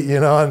her seat,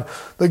 and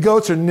the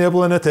goats are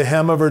nibbling at the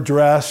hem of her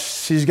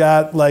dress. She's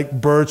got like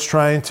birds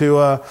trying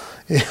to,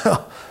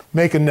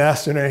 make a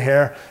nest in her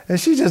hair. And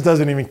she just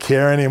doesn't even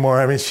care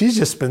anymore. She's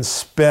just been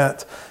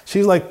spent.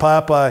 She's like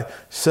Popeye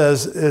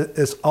says,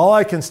 "It's all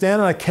I can stand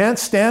and I can't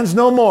stand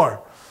no more."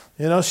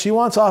 She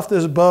wants off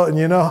this boat. And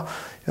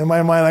in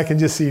my mind, I can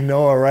just see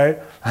Noah, right?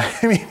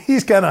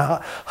 He's kind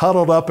of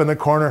huddled up in the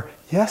corner.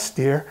 "Yes,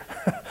 dear."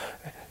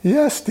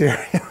 "Yes, dear."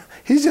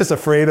 He's just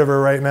afraid of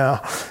her right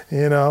now,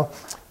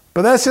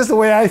 But that's just the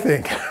way I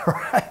think,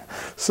 right?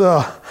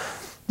 So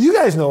you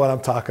guys know what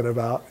I'm talking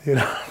about,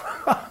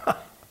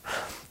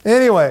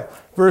 Anyway,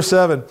 verse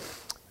 7.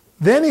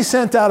 Then he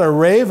sent out a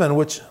raven,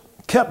 which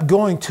kept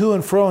going to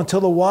and fro until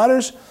the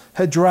waters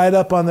had dried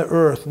up on the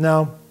earth.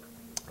 Now,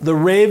 the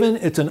raven,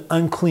 it's an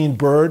unclean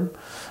bird.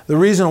 The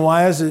reason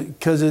why is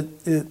because it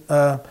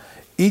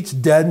eats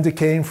dead and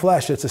decaying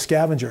flesh. It's a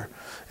scavenger.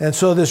 And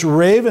so this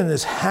raven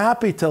is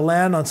happy to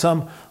land on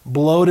some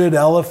bloated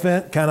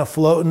elephant kind of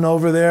floating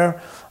over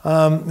there,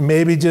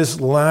 maybe just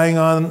lying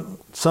on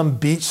some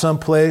beach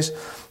someplace.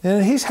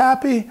 And he's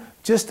happy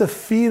just to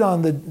feed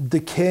on the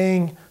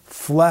decaying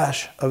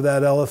flesh of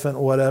that elephant,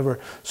 whatever.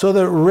 So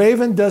the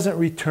raven doesn't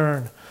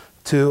return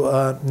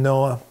to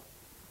Noah.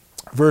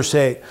 Verse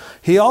 8,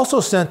 he also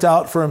sent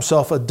out for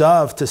himself a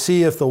dove to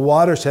see if the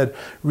waters had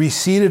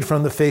receded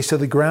from the face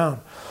of the ground.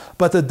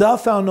 But the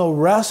dove found no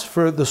rest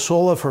for the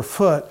sole of her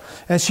foot,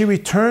 and she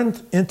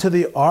returned into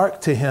the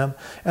ark to him,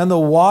 and the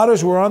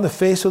waters were on the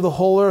face of the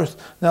whole earth.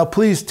 Now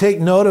please take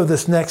note of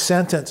this next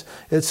sentence.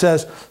 It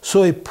says,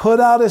 so he put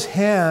out his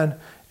hand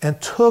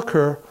and took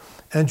her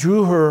and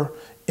drew her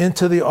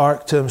into the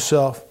ark to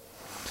himself.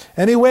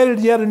 And he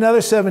waited yet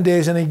another 7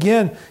 days, and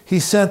again he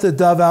sent the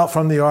dove out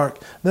from the ark.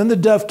 Then the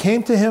dove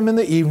came to him in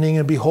the evening,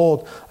 and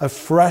behold, a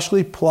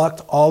freshly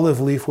plucked olive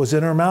leaf was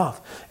in her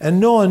mouth. And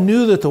Noah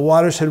knew that the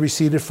waters had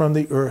receded from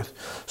the earth.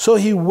 So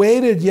he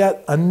waited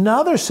yet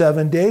another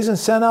 7 days and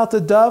sent out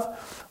the dove,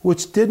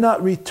 which did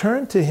not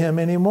return to him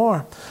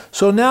anymore.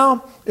 So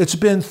now it's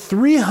been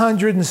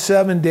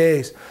 307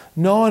 days.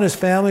 Noah and his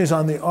family is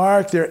on the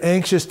ark. They're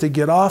anxious to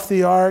get off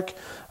the ark.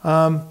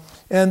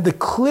 And the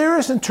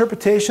clearest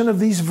interpretation of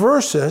these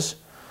verses,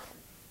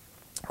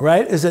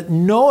 right, is that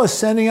Noah's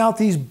sending out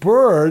these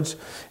birds,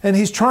 and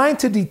he's trying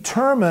to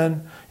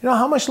determine,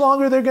 how much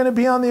longer they're going to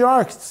be on the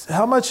ark,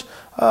 how much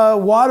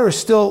water is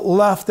still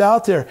left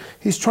out there.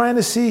 He's trying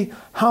to see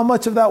how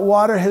much of that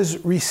water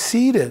has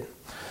receded.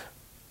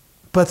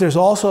 But there's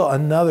also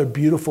another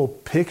beautiful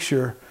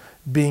picture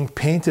being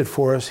painted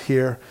for us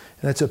here,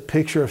 and it's a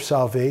picture of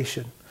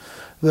salvation.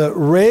 The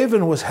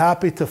raven was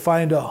happy to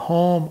find a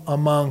home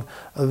among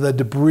the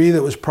debris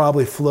that was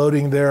probably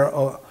floating there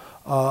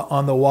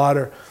on the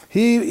water.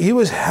 He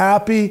was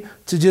happy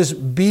to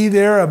just be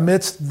there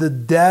amidst the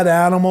dead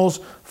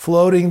animals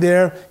floating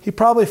there. He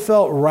probably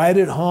felt right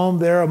at home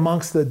there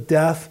amongst the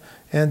death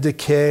and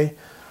decay.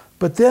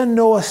 But then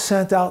Noah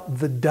sent out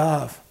the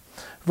dove.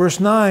 Verse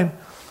 9,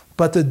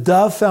 but the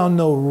dove found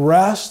no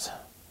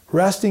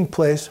resting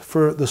place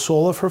for the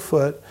sole of her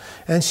foot,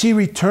 and she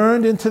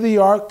returned into the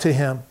ark to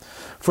him.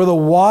 For the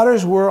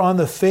waters were on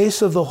the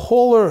face of the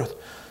whole earth.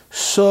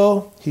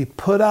 So he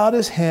put out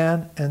his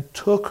hand and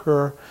took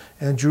her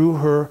and drew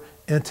her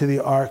into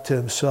the ark to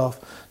himself.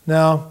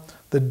 Now,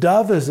 the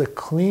dove is a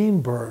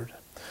clean bird.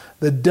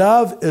 The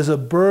dove is a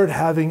bird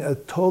having a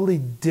totally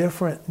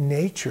different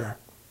nature.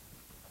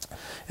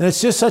 And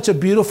it's just such a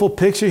beautiful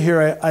picture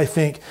here, I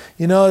think.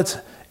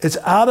 It's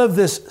out of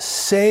this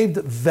saved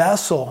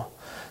vessel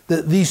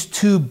these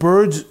two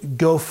birds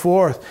go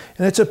forth.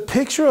 And it's a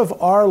picture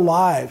of our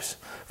lives.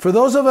 For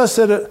those of us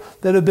that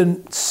have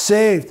been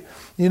saved,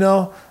 you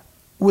know,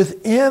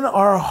 within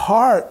our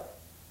heart,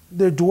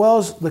 there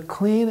dwells the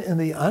clean and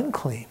the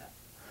unclean.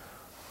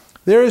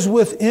 There is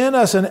within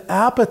us an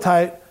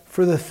appetite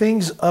for the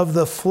things of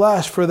the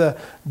flesh, for the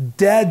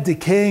dead,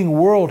 decaying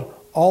world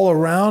all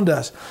around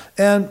us.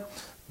 And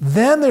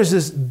then there's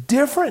this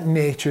different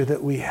nature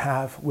that we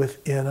have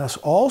within us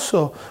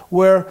also,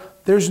 where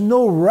there's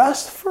no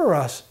rest for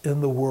us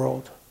in the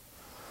world.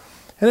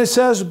 And it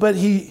says, but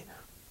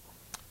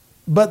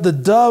the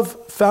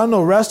dove found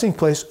no resting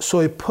place, so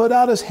he put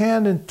out his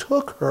hand and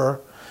took her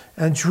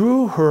and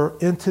drew her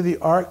into the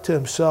ark to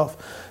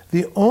himself.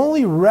 The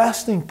only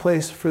resting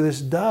place for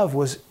this dove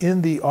was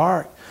in the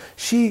ark.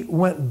 She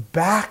went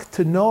back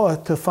to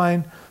Noah to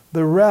find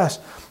the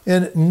rest.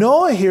 And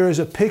Noah here is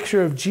a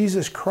picture of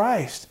Jesus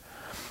Christ.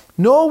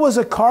 Noah was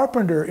a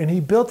carpenter and he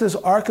built this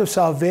ark of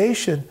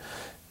salvation.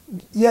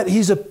 Yet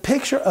he's a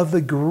picture of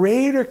the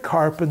greater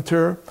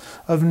carpenter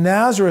of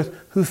Nazareth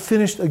who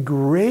finished a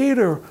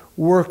greater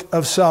work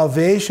of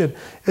salvation.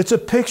 It's a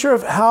picture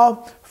of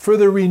how for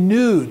the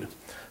renewed,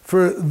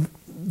 for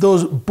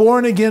those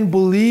born again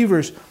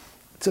believers,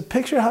 it's a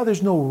picture of how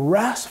there's no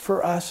rest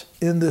for us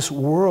in this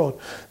world.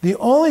 The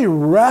only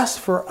rest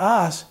for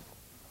us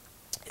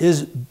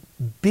is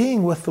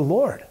being with the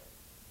Lord.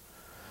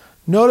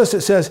 Notice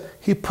it says,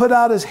 he put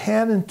out his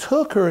hand and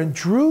took her and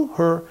drew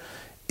her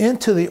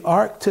into the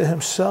ark to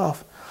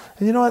himself.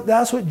 And you know what?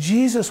 That's what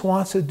Jesus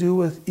wants to do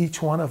with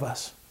each one of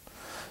us.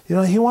 You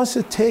know, he wants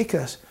to take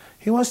us.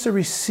 He wants to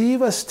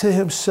receive us to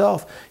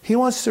himself. He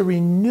wants to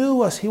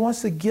renew us. He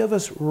wants to give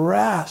us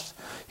rest.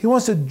 He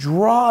wants to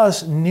draw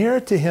us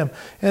near to him.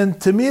 And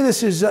to me,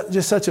 this is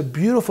just such a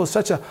beautiful,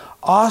 such an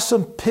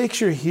awesome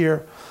picture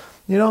here.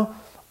 You know,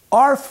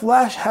 our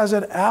flesh has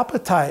an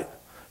appetite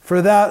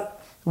for that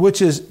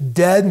which is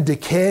dead and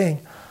decaying.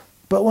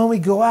 But when we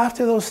go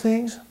after those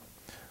things,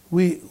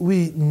 we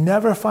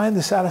never find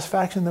the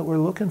satisfaction that we're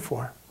looking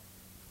for.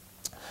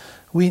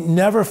 We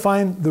never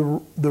find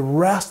the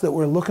rest that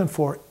we're looking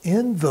for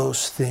in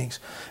those things.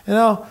 You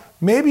know,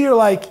 maybe you're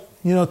like,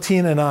 you know,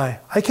 Tina and I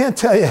can't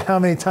tell you how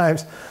many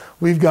times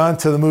we've gone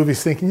to the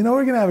movies thinking, you know,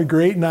 we're going to have a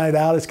great night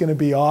out. It's going to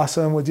be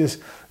awesome. We'll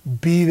just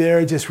be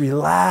there, just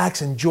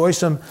relax, enjoy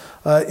some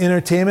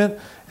entertainment.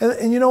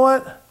 And you know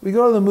what? We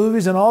go to the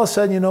movies and all of a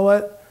sudden, you know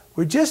what?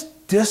 We're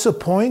just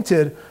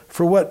disappointed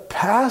for what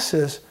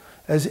passes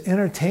as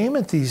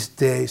entertainment these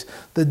days.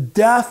 The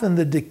death and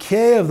the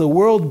decay of the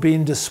world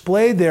being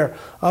displayed there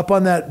up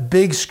on that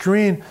big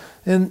screen.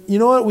 And you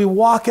know what? We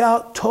walk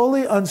out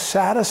totally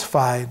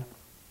unsatisfied.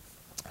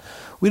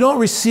 We don't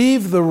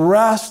receive the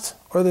rest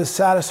or the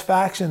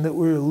satisfaction that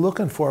we were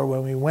looking for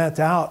when we went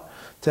out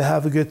to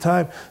have a good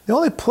time. The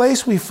only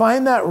place we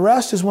find that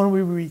rest is when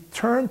we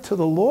return to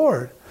the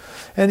Lord.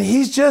 And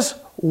he's just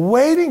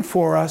waiting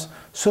for us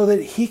so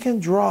that he can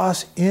draw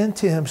us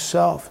into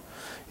himself.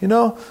 You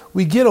know,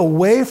 we get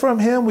away from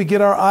him, we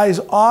get our eyes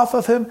off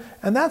of him,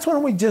 and that's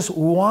when we just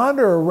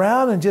wander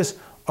around and just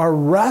are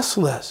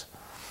restless.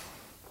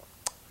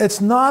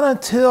 It's not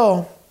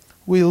until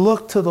we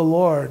look to the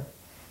Lord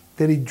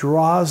that he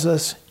draws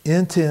us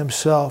into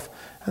himself,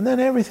 and then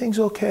everything's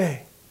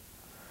okay.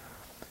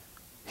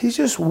 He's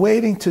just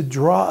waiting to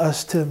draw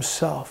us to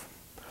himself,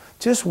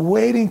 just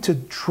waiting to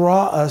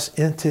draw us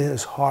into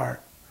his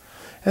heart.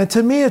 And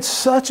to me, it's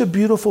such a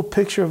beautiful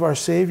picture of our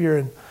Savior.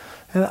 And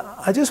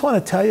I just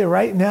want to tell you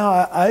right now,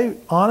 I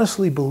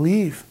honestly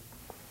believe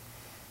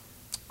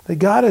that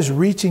God is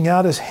reaching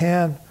out his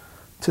hand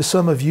to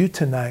some of you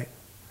tonight.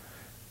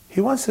 He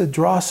wants to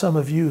draw some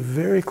of you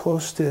very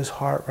close to his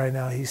heart right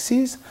now. He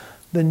sees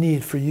the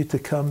need for you to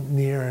come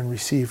near and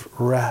receive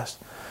rest.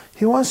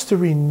 He wants to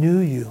renew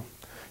you.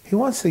 He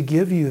wants to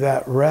give you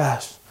that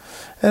rest.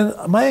 And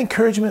my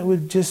encouragement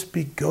would just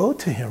be go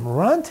to him,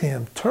 run to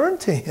him, turn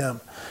to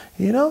him,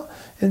 you know,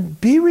 and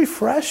be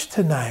refreshed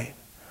tonight.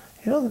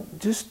 You know,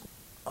 just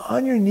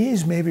on your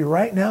knees maybe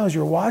right now as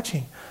you're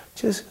watching,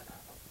 just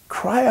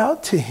cry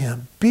out to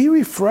him. Be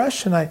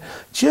refreshed tonight.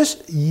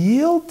 Just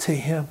yield to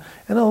him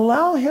and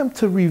allow him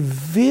to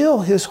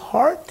reveal his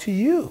heart to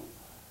you.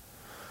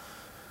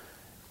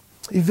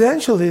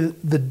 Eventually,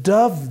 the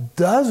dove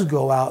does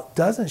go out,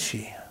 doesn't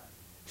she?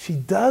 She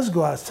does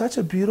go out. Such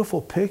a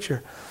beautiful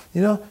picture.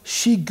 You know,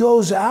 she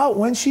goes out.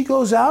 When she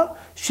goes out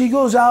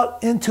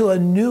into a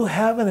new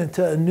heaven,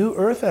 into a new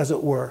earth, as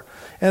it were.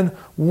 And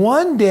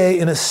one day,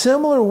 in a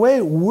similar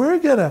way, we're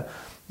going to,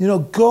 you know,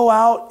 go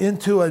out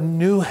into a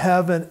new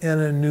heaven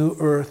and a new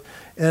earth.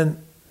 And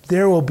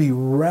there will be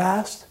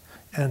rest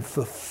and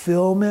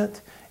fulfillment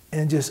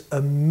and just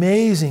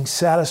amazing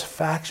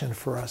satisfaction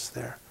for us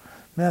there.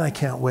 Man, I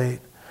can't wait.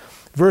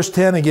 Verse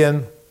 10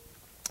 again.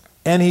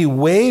 And he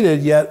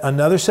waited yet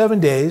another 7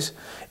 days,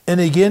 and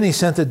again he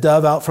sent the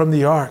dove out from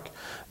the ark.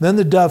 Then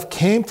the dove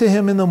came to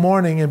him in the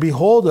morning, and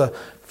behold, a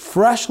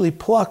freshly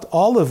plucked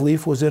olive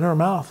leaf was in her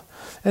mouth.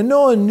 And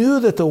Noah knew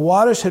that the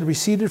waters had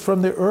receded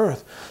from the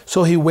earth.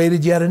 So he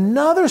waited yet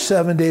another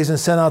 7 days and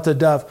sent out the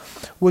dove,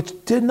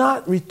 which did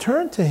not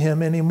return to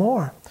him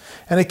anymore.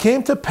 And it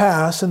came to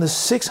pass in the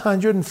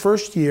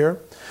 601st year,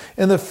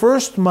 in the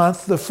first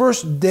month, the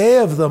first day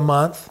of the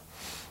month,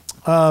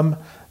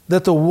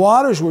 that the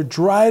waters were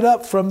dried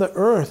up from the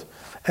earth.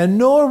 And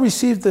Noah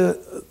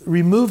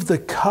removed the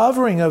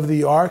covering of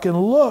the ark and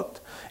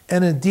looked,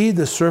 and indeed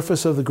the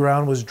surface of the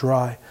ground was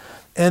dry.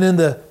 And in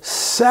the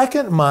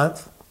second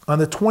month, on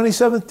the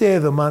 27th day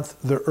of the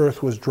month, the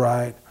earth was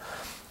dried.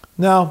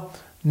 Now,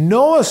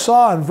 Noah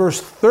saw in verse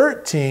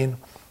 13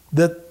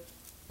 that,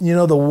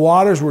 the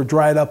waters were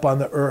dried up on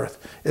the earth.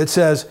 It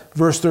says,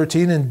 verse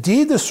 13,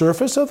 indeed the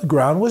surface of the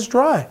ground was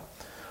dry.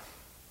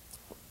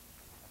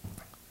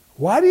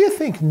 Why do you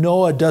think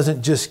Noah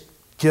doesn't just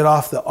get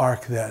off the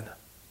ark then?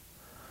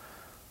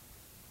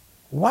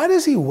 Why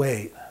does he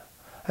wait?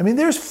 I mean,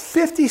 there's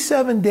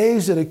 57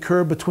 days that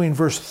occur between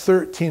verse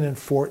 13 and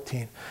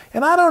 14.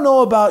 And I don't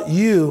know about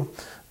you,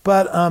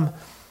 but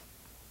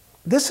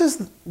this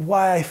is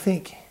why I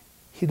think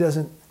he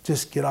doesn't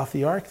just get off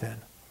the ark then.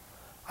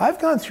 I've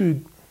gone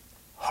through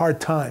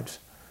hard times.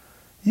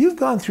 You've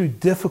gone through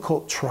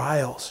difficult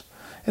trials.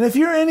 And if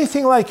you're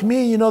anything like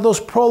me,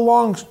 those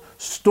prolonged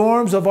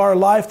storms of our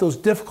life, those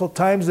difficult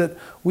times that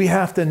we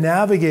have to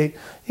navigate,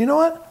 you know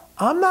what?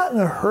 I'm not in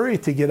a hurry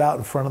to get out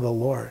in front of the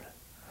Lord.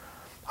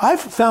 I've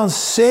found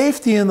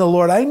safety in the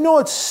Lord. I know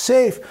it's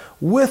safe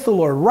with the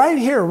Lord. Right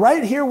here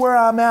where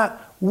I'm at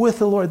with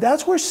the Lord.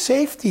 That's where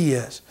safety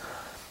is.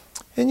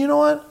 And you know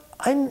what?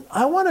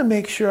 I want to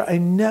make sure I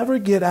never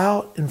get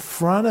out in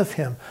front of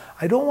him.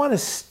 I don't want to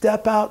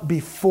step out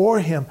before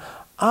him.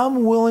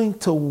 I'm willing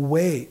to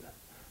wait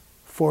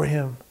for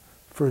him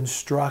for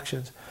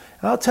instructions.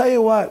 And I'll tell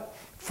you what,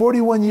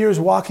 41 years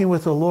walking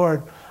with the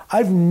Lord,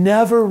 I've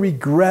never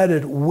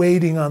regretted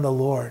waiting on the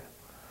Lord.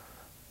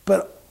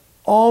 But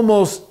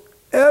almost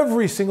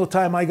every single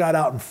time I got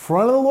out in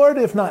front of the Lord,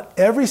 if not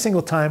every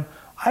single time,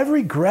 I've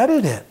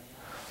regretted it.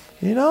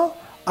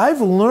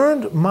 I've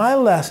learned my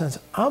lessons.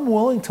 I'm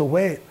willing to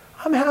wait.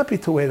 I'm happy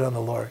to wait on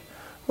the Lord.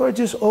 Lord,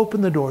 just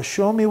open the door.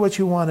 Show me what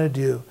you want to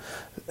do.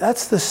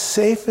 That's the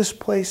safest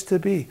place to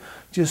be,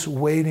 just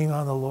waiting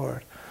on the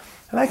Lord.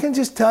 And I can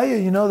just tell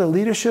you, the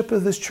leadership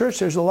of this church,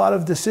 there's a lot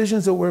of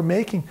decisions that we're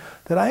making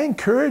that I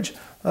encourage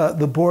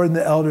the board and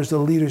the elders, the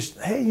leaders.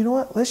 Hey, you know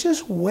what? Let's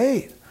just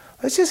wait.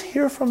 Let's just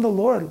hear from the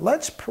Lord.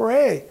 Let's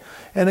pray.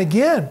 And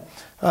again,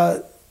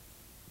 the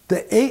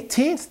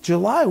 18th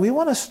July, we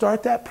want to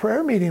start that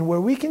prayer meeting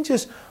where we can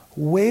just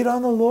wait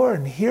on the Lord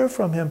and hear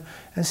from him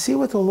and see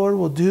what the Lord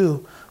will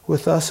do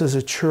with us as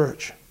a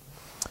church.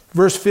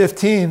 Verse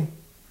 15,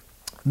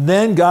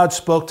 then God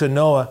spoke to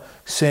Noah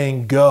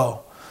saying,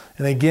 go.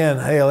 And again,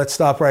 hey, let's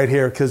stop right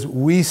here because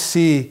we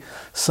see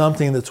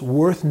something that's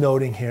worth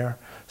noting here,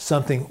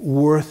 something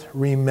worth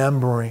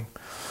remembering.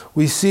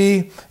 We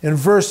see in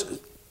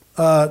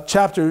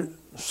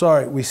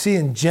we see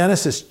in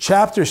Genesis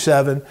chapter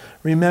 7,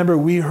 remember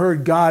we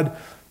heard God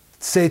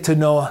say to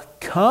Noah,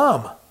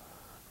 come,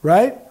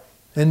 right?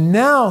 And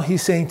now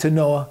he's saying to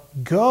Noah,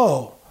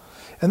 go.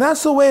 And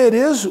that's the way it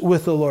is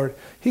with the Lord.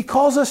 He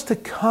calls us to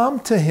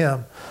come to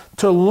him,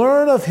 to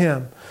learn of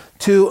him,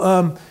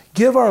 to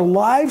give our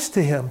lives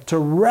to him, to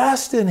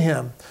rest in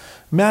him.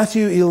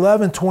 Matthew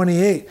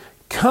 11:28.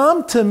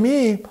 Come to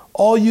me,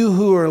 all you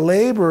who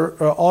labor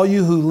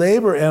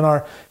and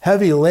are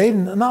heavy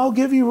laden, and I'll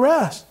give you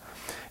rest.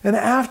 And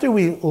after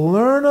we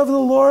learn of the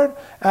Lord,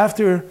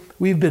 after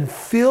we've been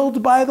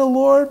filled by the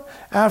Lord,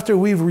 after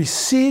we've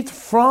received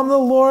from the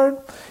Lord,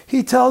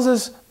 he tells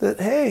us that,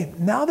 hey,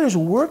 now there's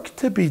work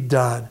to be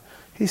done.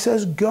 He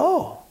says,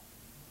 go.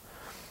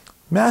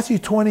 Matthew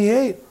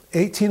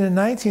 28:18 and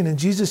 19, and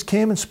Jesus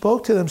came and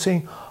spoke to them,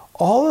 saying,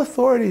 all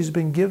authority has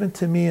been given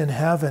to me in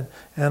heaven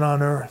and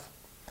on earth.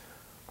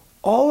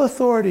 All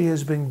authority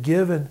has been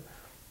given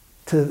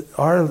to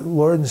our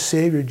Lord and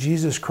Savior,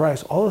 Jesus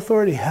Christ. All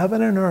authority,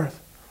 heaven and earth.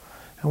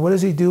 And what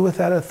does he do with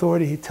that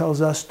authority? He tells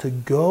us to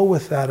go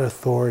with that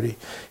authority.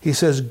 He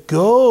says,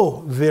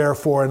 go,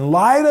 therefore, in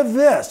light of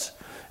this,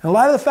 in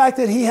light of the fact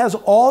that he has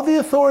all the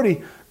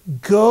authority,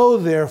 go,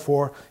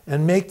 therefore,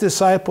 and make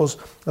disciples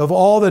of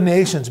all the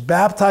nations,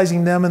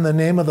 baptizing them in the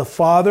name of the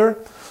Father,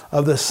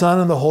 of the Son,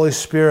 and the Holy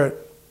Spirit.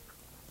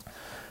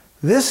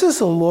 This is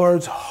the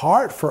Lord's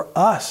heart for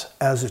us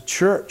as a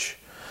church.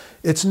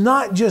 It's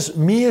not just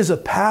me as a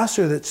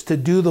pastor that's to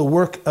do the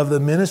work of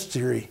the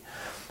ministry.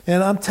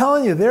 And I'm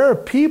telling you, there are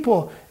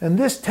people in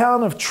this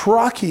town of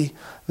Truckee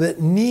that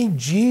need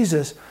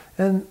Jesus,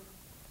 and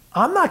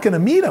I'm not going to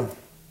meet them.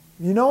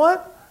 You know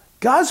what?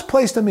 God's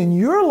placed them in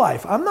your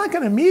life. I'm not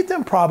going to meet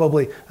them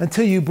probably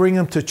until you bring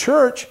them to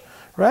church,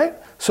 right?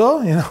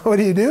 So, what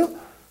do?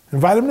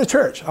 Invite them to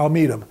church. I'll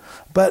meet them.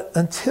 But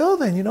until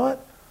then, you know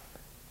what?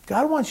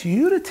 God wants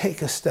you to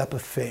take a step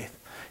of faith.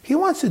 He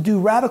wants to do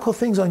radical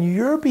things on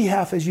your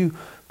behalf as you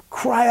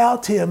cry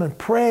out to him and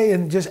pray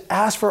and just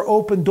ask for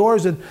open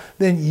doors, and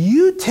then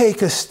you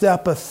take a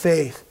step of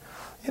faith.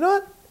 You know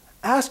what?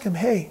 ask them,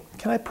 hey,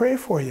 can I pray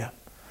for you?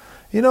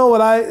 You know what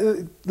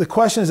the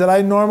questions that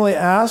I normally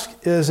ask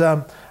is,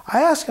 I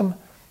ask them,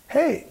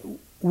 hey,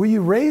 were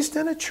you raised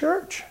in a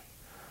church?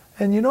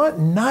 And you know what?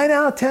 9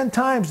 out of 10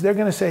 times they're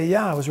going to say,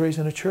 yeah, I was raised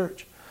in a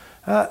church.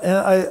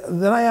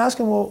 Then I ask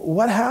them, well,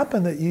 what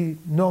happened that you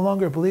no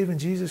longer believe in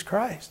Jesus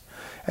Christ?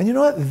 And you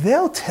know what?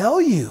 They'll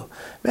tell you.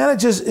 Man,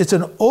 it's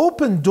an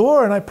open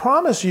door. And I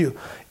promise you,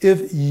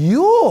 if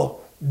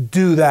you'll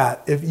do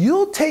that, if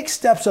you'll take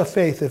steps of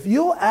faith, if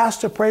you'll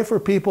ask to pray for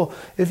people,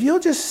 if you'll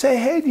just say,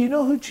 hey, do you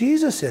know who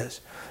Jesus is?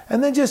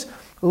 And then just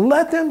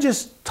let them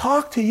just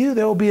talk to you.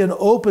 There will be an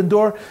open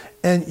door.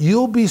 And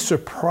you'll be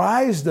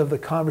surprised of the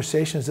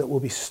conversations that will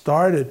be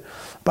started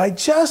by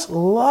just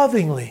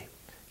lovingly,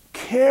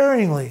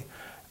 caringly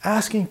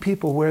asking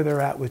people where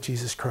they're at with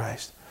Jesus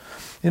Christ.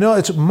 You know,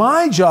 it's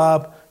my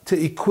job to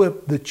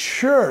equip the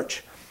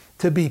church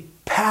to be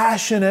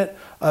passionate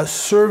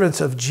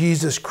servants of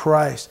Jesus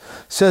Christ.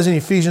 It says in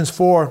Ephesians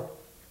 4,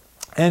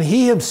 and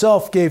he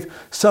himself gave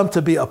some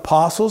to be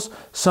apostles,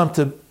 some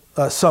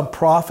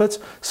prophets,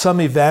 some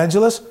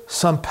evangelists,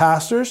 some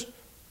pastors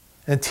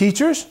and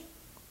teachers,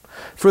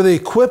 for the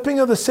equipping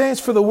of the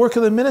saints, for the work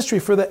of the ministry,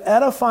 for the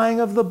edifying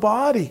of the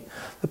body.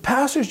 The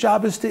pastor's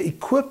job is to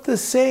equip the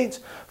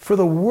saints for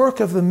the work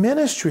of the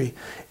ministry.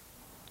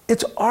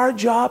 It's our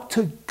job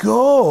to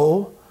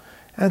go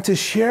and to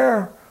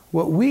share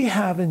what we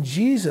have in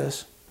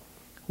Jesus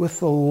with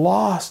the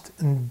lost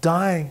and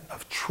dying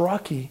of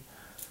Truckee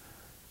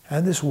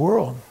and this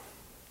world.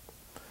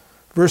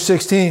 Verse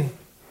 16,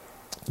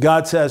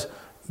 God says,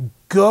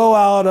 go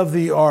out of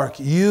the ark,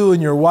 you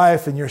and your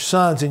wife and your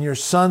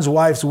sons'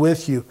 wives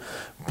with you.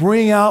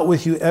 Bring out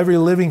with you every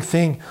living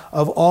thing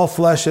of all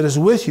flesh that is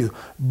with you,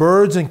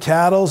 birds and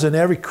cattle and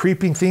every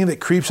creeping thing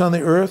that creeps on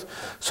the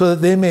earth, so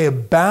that they may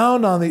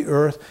abound on the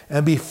earth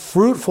and be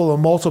fruitful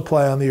and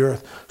multiply on the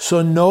earth.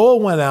 So Noah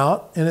went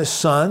out, and his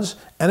sons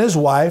and his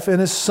wife and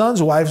his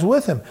sons' wives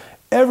with him.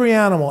 Every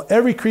animal,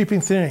 every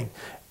creeping thing,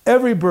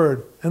 every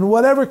bird, and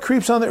whatever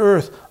creeps on the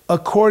earth,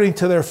 according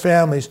to their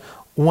families,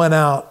 went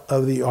out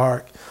of the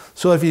ark.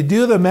 So if you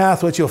do the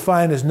math, what you'll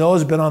find is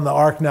Noah's been on the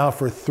ark now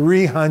for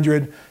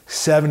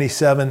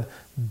 377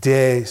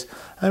 days.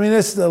 I mean,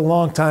 it's a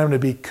long time to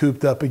be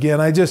cooped up again.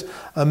 I just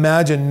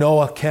imagine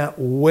Noah can't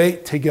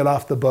wait to get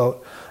off the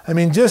boat. I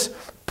mean, just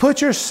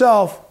put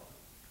yourself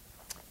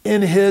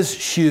in his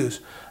shoes.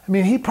 I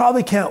mean, he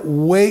probably can't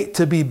wait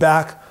to be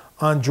back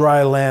on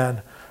dry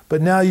land.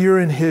 But now you're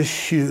in his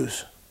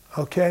shoes,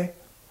 okay?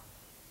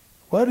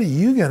 What are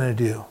you going to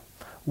do?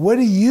 What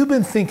have you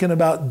been thinking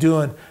about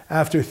doing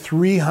after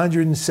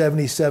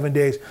 377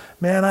 days?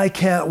 Man, I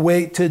can't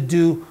wait to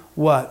do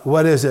what?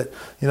 What is it?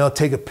 You know,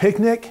 take a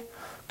picnic,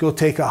 go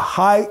take a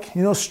hike,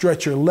 you know,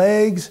 stretch your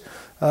legs,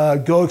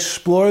 go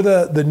explore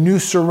the new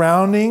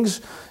surroundings,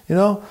 you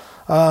know.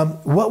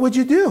 What would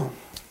you do?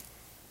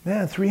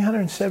 Man,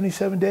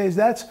 377 days,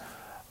 that's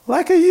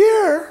like a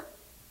year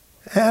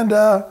and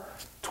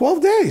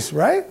 12 days,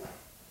 right?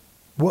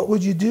 What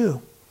would you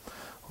do?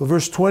 Well,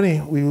 verse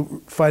 20, we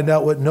find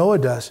out what Noah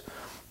does.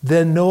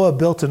 Then Noah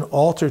built an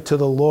altar to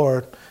the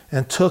Lord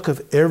and took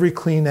of every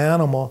clean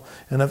animal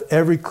and of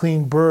every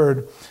clean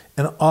bird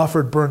and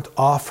offered burnt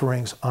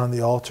offerings on the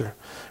altar.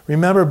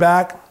 Remember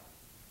back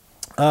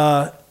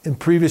in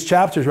previous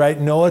chapters, right?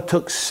 Noah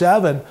took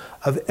 7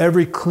 of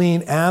every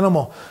clean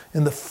animal.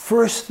 And the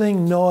first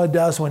thing Noah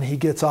does when he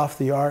gets off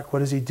the ark, what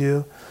does he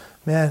do?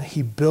 Man,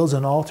 he builds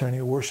an altar and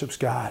he worships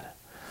God.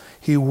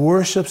 He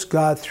worships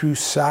God through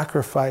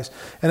sacrifice.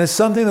 And it's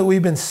something that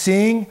we've been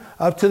seeing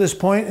up to this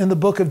point in the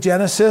book of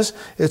Genesis.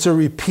 It's a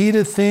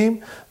repeated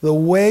theme. The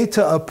way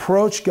to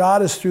approach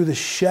God is through the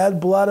shed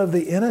blood of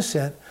the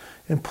innocent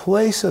in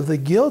place of the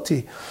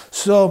guilty.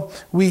 So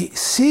we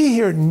see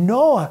here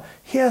Noah,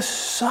 he has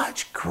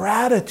such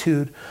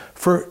gratitude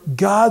for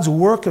God's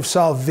work of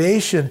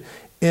salvation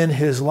in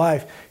his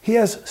life. He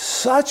has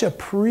such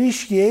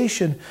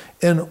appreciation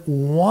and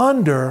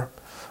wonder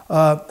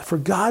for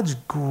God's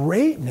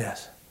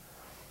greatness.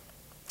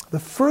 The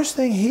first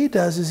thing he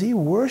does is he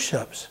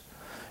worships.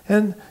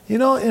 And you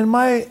know, in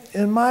my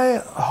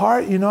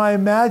heart, you know, I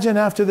imagine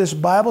after this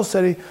Bible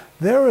study,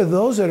 there are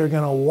those that are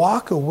going to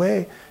walk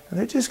away and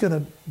they're just going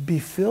to be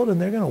filled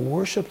and they're going to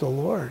worship the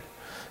Lord.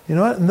 You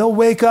know what? And they'll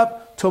wake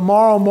up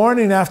tomorrow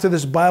morning after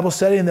this Bible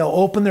study and they'll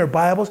open their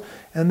Bibles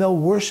and they'll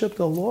worship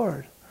the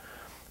Lord.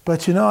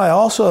 But you know, I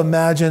also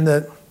imagine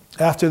that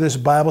after this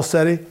Bible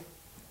study,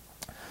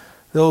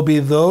 there will be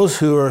those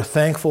who are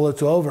thankful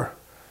it's over.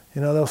 You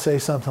know, they'll say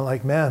something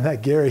like, man,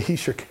 that Gary, he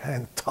sure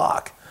can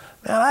talk.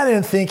 Man, I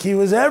didn't think he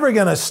was ever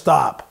going to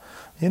stop.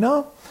 You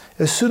know,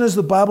 as soon as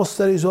the Bible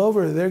study's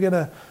over, they're going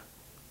to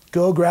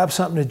go grab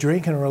something to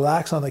drink and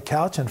relax on the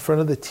couch in front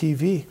of the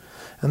TV.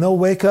 And they'll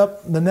wake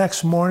up the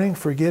next morning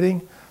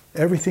forgetting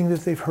everything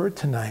that they've heard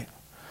tonight.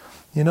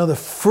 You know, the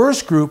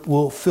first group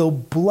will feel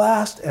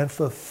blessed and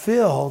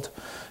fulfilled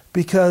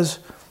because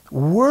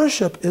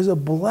worship is a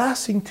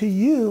blessing to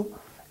you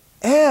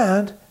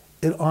and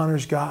it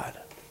honors God.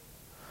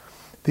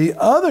 The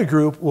other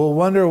group will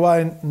wonder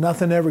why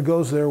nothing ever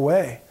goes their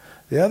way.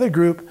 The other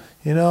group,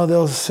 You know,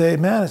 they'll say,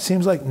 man, it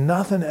seems like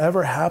nothing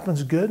ever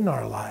happens good in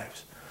our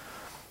lives.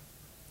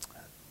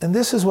 And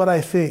this is what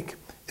I think.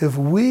 If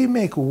we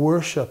make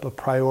worship a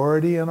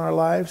priority in our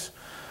lives,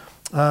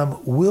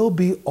 we'll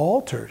be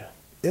altered.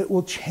 It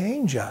will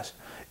change us.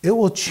 It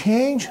will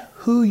change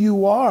who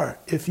you are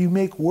if you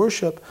make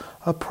worship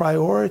a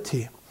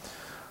priority.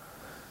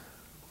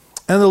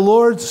 And the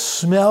Lord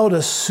smelled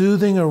a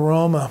soothing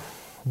aroma.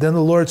 Then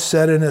the Lord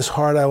said in his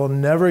heart, I will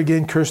never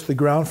again curse the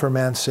ground for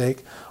man's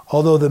sake,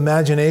 although the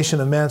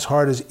imagination of man's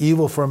heart is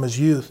evil from his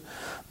youth.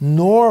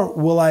 Nor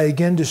will I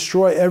again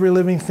destroy every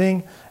living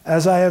thing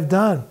as I have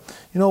done.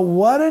 You know,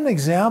 what an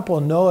example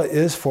Noah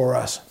is for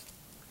us.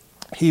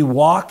 He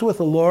walked with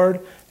the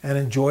Lord and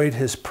enjoyed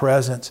his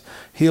presence.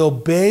 He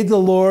obeyed the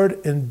Lord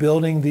in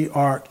building the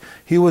ark.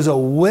 He was a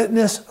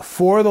witness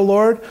for the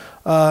Lord.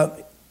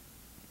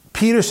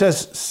 Peter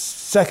says,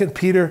 2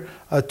 Peter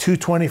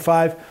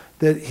 2:25,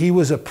 that he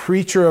was a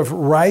preacher of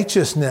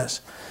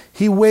righteousness.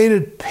 He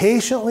waited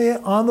patiently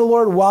on the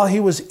Lord while he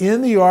was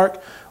in the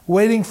ark,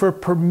 waiting for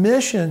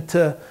permission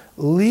to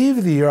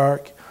leave the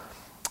ark.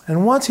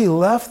 And once he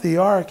left the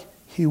ark,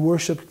 he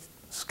worshiped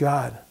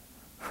God,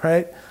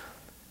 right?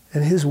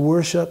 And his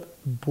worship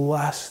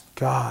blessed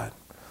God.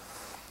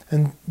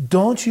 And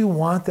don't you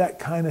want that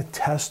kind of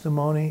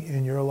testimony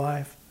in your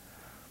life?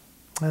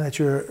 And that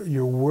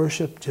your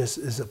worship just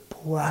is a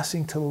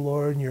blessing to the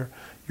Lord, and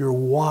your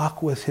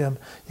walk with him.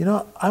 You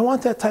know, I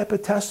want that type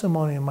of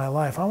testimony in my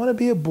life. I want to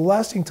be a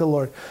blessing to the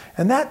Lord.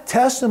 And that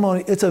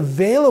testimony, it's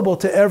available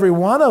to every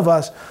one of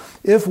us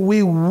if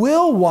we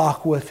will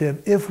walk with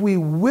him, if we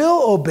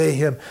will obey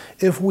him,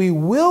 if we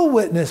will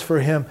witness for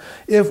him,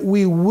 if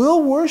we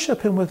will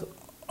worship him with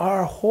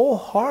our whole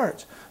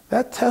hearts.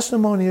 That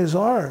testimony is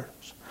ours.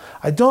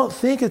 I don't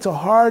think it's a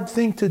hard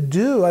thing to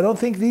do. I don't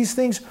think these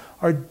things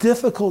are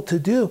difficult to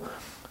do.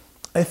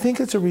 I think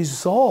it's a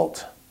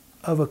result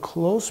of a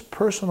close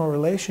personal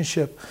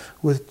relationship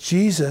with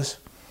Jesus,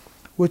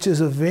 which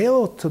is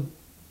available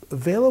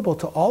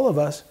to all of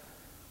us,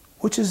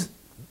 which is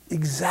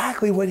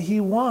exactly what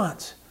he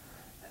wants,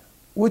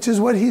 which is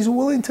what he's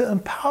willing to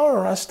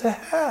empower us to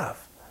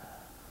have.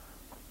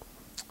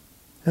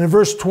 And in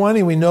verse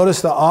 20, we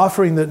notice the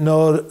offering that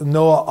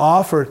Noah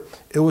offered.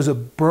 It was a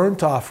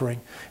burnt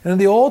offering. And in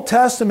the Old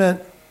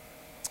Testament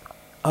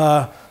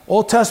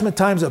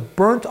times, a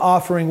burnt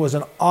offering was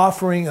an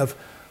offering of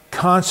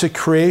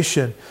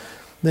consecration.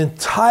 The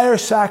entire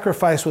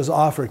sacrifice was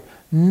offered.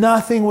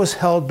 Nothing was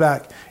held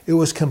back. It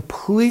was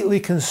completely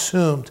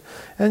consumed.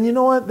 And you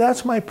know what?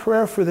 That's my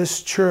prayer for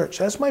this church.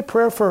 That's my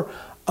prayer for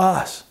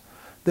us.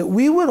 That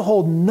we would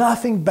hold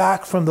nothing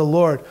back from the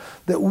Lord.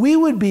 That we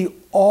would be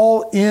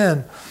all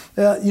in.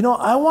 You know,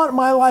 I want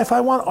my life,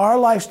 I want our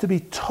lives to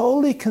be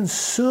totally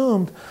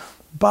consumed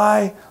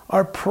by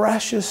our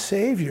precious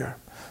Savior.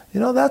 You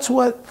know, that's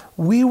what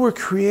we were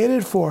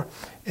created for.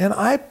 And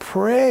I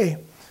pray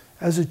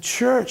as a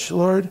church,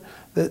 Lord,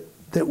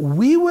 that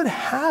we would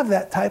have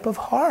that type of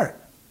heart.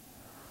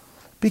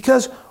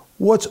 Because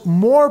what's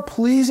more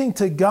pleasing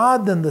to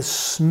God than the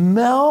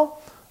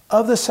smell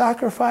of the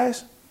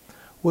sacrifice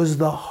was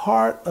the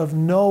heart of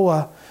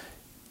Noah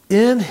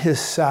in his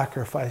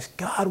sacrifice.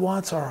 God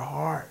wants our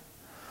heart.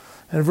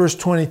 And verse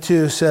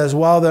 22 says,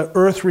 while the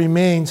earth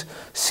remains,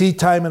 seed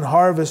time and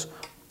harvest,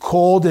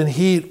 cold and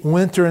heat,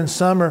 winter and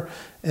summer,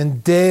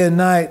 and day and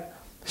night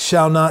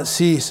shall not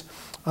cease.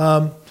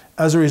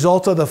 As a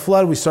result of the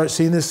flood, we start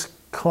seeing this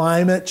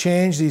climate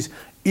change, these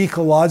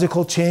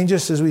ecological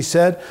changes, as we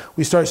said.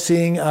 We start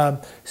seeing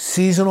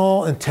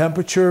seasonal and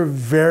temperature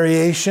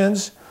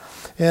variations.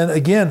 And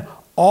again,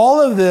 all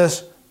of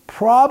this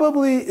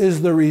probably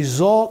is the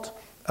result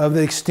of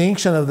the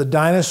extinction of the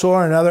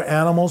dinosaur and other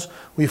animals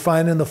we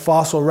find in the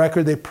fossil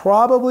record. They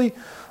probably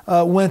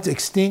went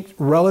extinct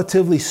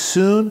relatively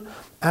soon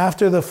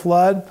after the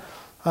flood,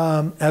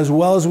 as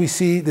well as we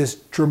see this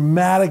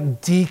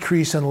dramatic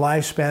decrease in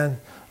lifespan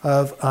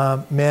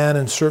of man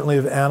and certainly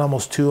of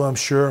animals too, I'm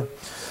sure.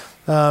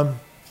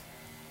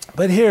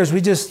 But here, as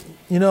we just,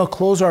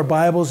 close our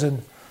Bibles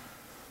and,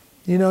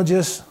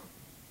 just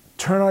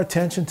turn our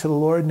attention to the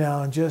Lord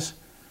now and just,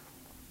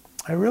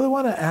 I really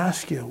want to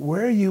ask you,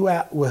 where are you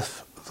at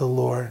with the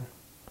Lord?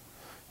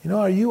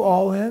 Are you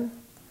all in?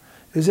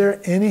 Is there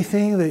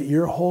anything that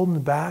you're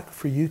holding back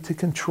for you to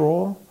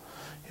control?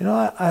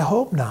 I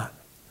hope not.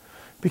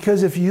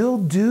 Because if you'll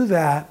do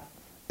that,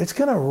 it's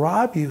going to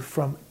rob you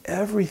from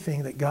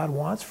everything that God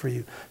wants for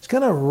you. It's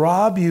going to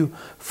rob you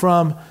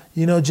from,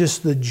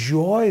 just the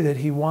joy that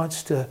he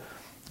wants to,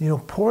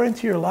 pour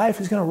into your life.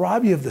 It's going to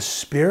rob you of the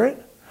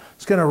Spirit.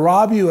 It's going to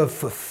rob you of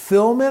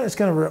fulfillment. It's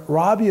going to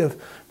rob you of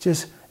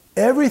just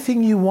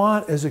everything you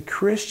want as a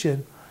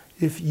Christian.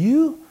 If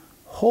you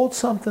hold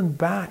something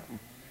back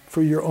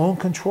for your own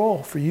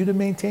control, for you to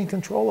maintain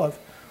control of,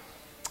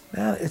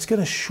 man, it's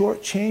going to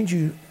shortchange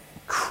you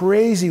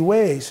crazy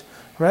ways,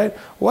 right?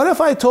 What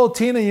if I told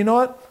Tina, you know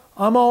what?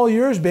 I'm all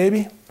yours,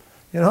 baby.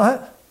 You know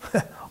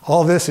what?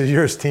 All this is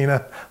yours,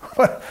 Tina.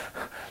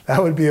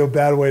 That would be a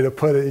bad way to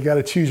put it. You got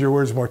to choose your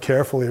words more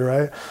carefully,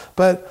 right?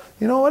 But,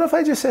 what if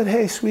I just said,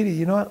 hey, sweetie,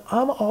 you know what?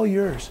 I'm all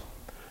yours.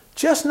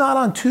 just not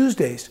on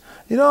Tuesdays.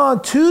 You know,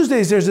 on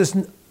Tuesdays, there's this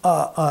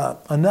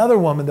another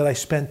woman that I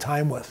spend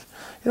time with.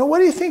 You know, what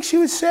do you think she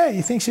would say?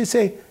 You think she'd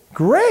say,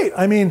 great.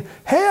 I mean,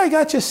 hey, I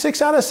got you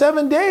 6 out of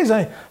 7 days.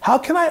 How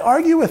can I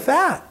argue with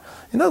that?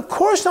 You know, of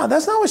course not.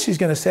 That's not what she's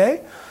going to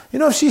say. You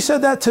know, if she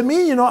said that to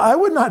me, you know, I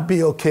would not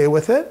be okay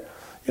with it.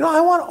 You know,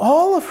 I want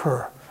all of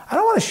her. I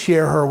don't want to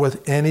share her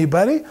with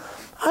anybody.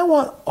 I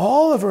want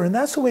all of her. And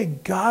that's the way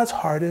God's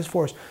heart is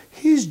for us.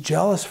 He's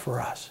jealous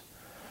for us,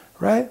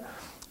 right?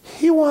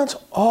 He wants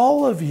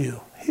all of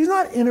you. He's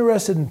not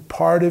interested in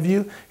part of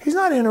you. He's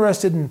not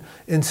interested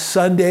in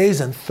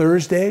Sundays and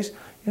Thursdays.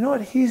 You know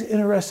what? He's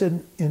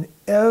interested in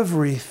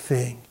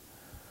everything.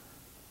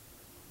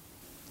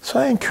 So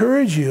I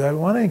encourage you, I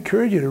want to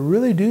encourage you to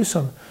really do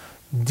some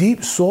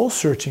deep soul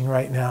searching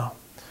right now.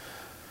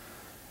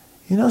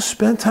 You know,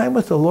 spend time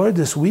with the Lord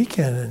this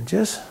weekend and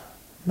just,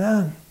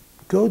 man,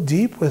 go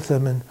deep with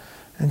Him and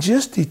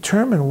just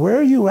determine where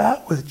are you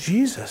at with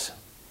Jesus.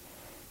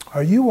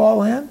 Are you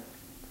all in?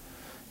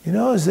 You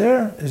know, is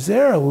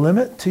there a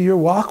limit to your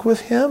walk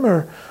with Him,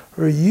 or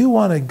you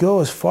want to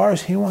go as far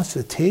as He wants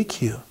to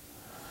take you?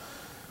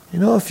 You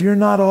know, if you're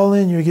not all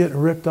in, you're getting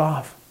ripped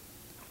off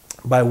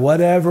by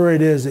whatever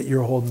it is that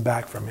you're holding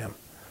back from Him.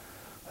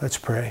 Let's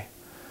pray.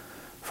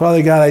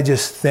 Father God, I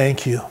just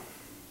thank you.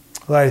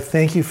 Lord, I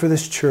thank you for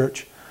this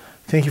church.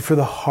 Thank you for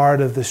the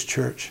heart of this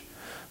church.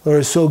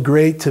 Lord, it's so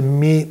great to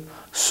meet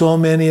so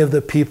many of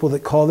the people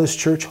that call this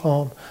church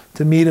home,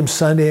 to meet them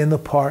Sunday in the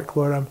park.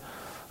 Lord,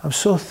 I'm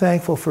so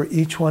thankful for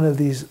each one of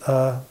these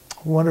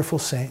wonderful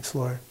saints,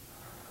 Lord.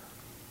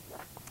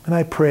 And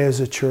I pray as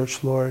a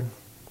church, Lord,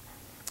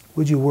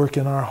 would you work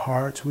in our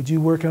hearts? Would you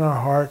work in our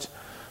hearts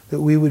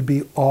that we would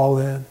be all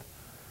in?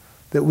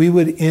 That we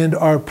would end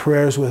our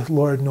prayers with,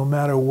 Lord, no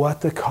matter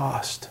what the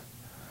cost.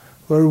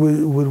 Lord,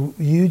 would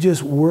you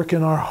just work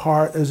in our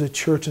heart as a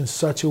church in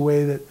such a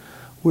way that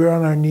we're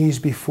on our knees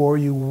before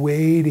you,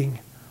 waiting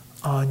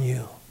on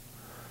you.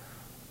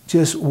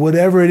 Just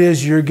whatever it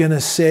is you're going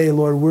to say,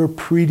 Lord, we're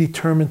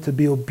predetermined to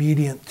be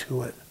obedient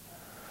to it.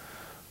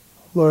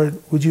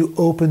 Lord, would you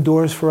open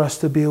doors for us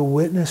to be a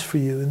witness for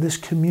you in this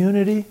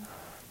community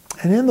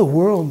and in the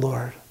world,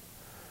 Lord.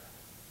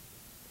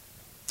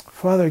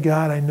 Father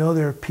God, I know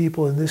there are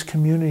people in this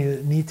community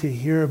that need to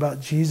hear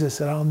about Jesus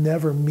that I'll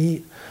never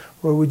meet.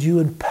 Lord, would you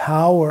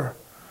empower,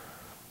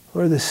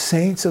 Lord, the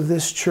saints of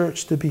this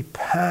church to be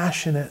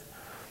passionate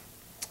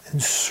in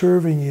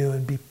serving you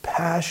and be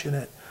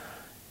passionate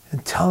in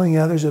telling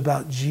others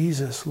about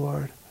Jesus,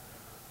 Lord.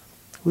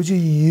 Would you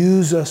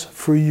use us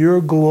for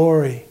your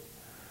glory?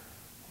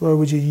 Lord,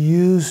 would you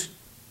use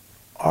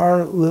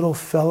our little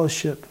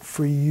fellowship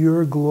for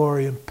your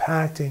glory,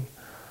 impacting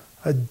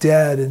a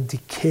dead and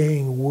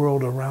decaying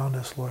world around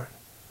us, Lord.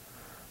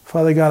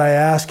 Father God, I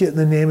ask it in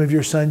the name of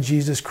your Son,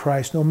 Jesus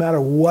Christ, no matter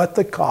what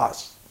the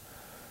cost,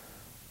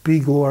 be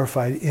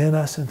glorified in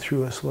us and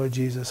through us, Lord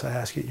Jesus. I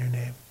ask it in your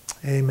name.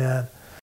 Amen.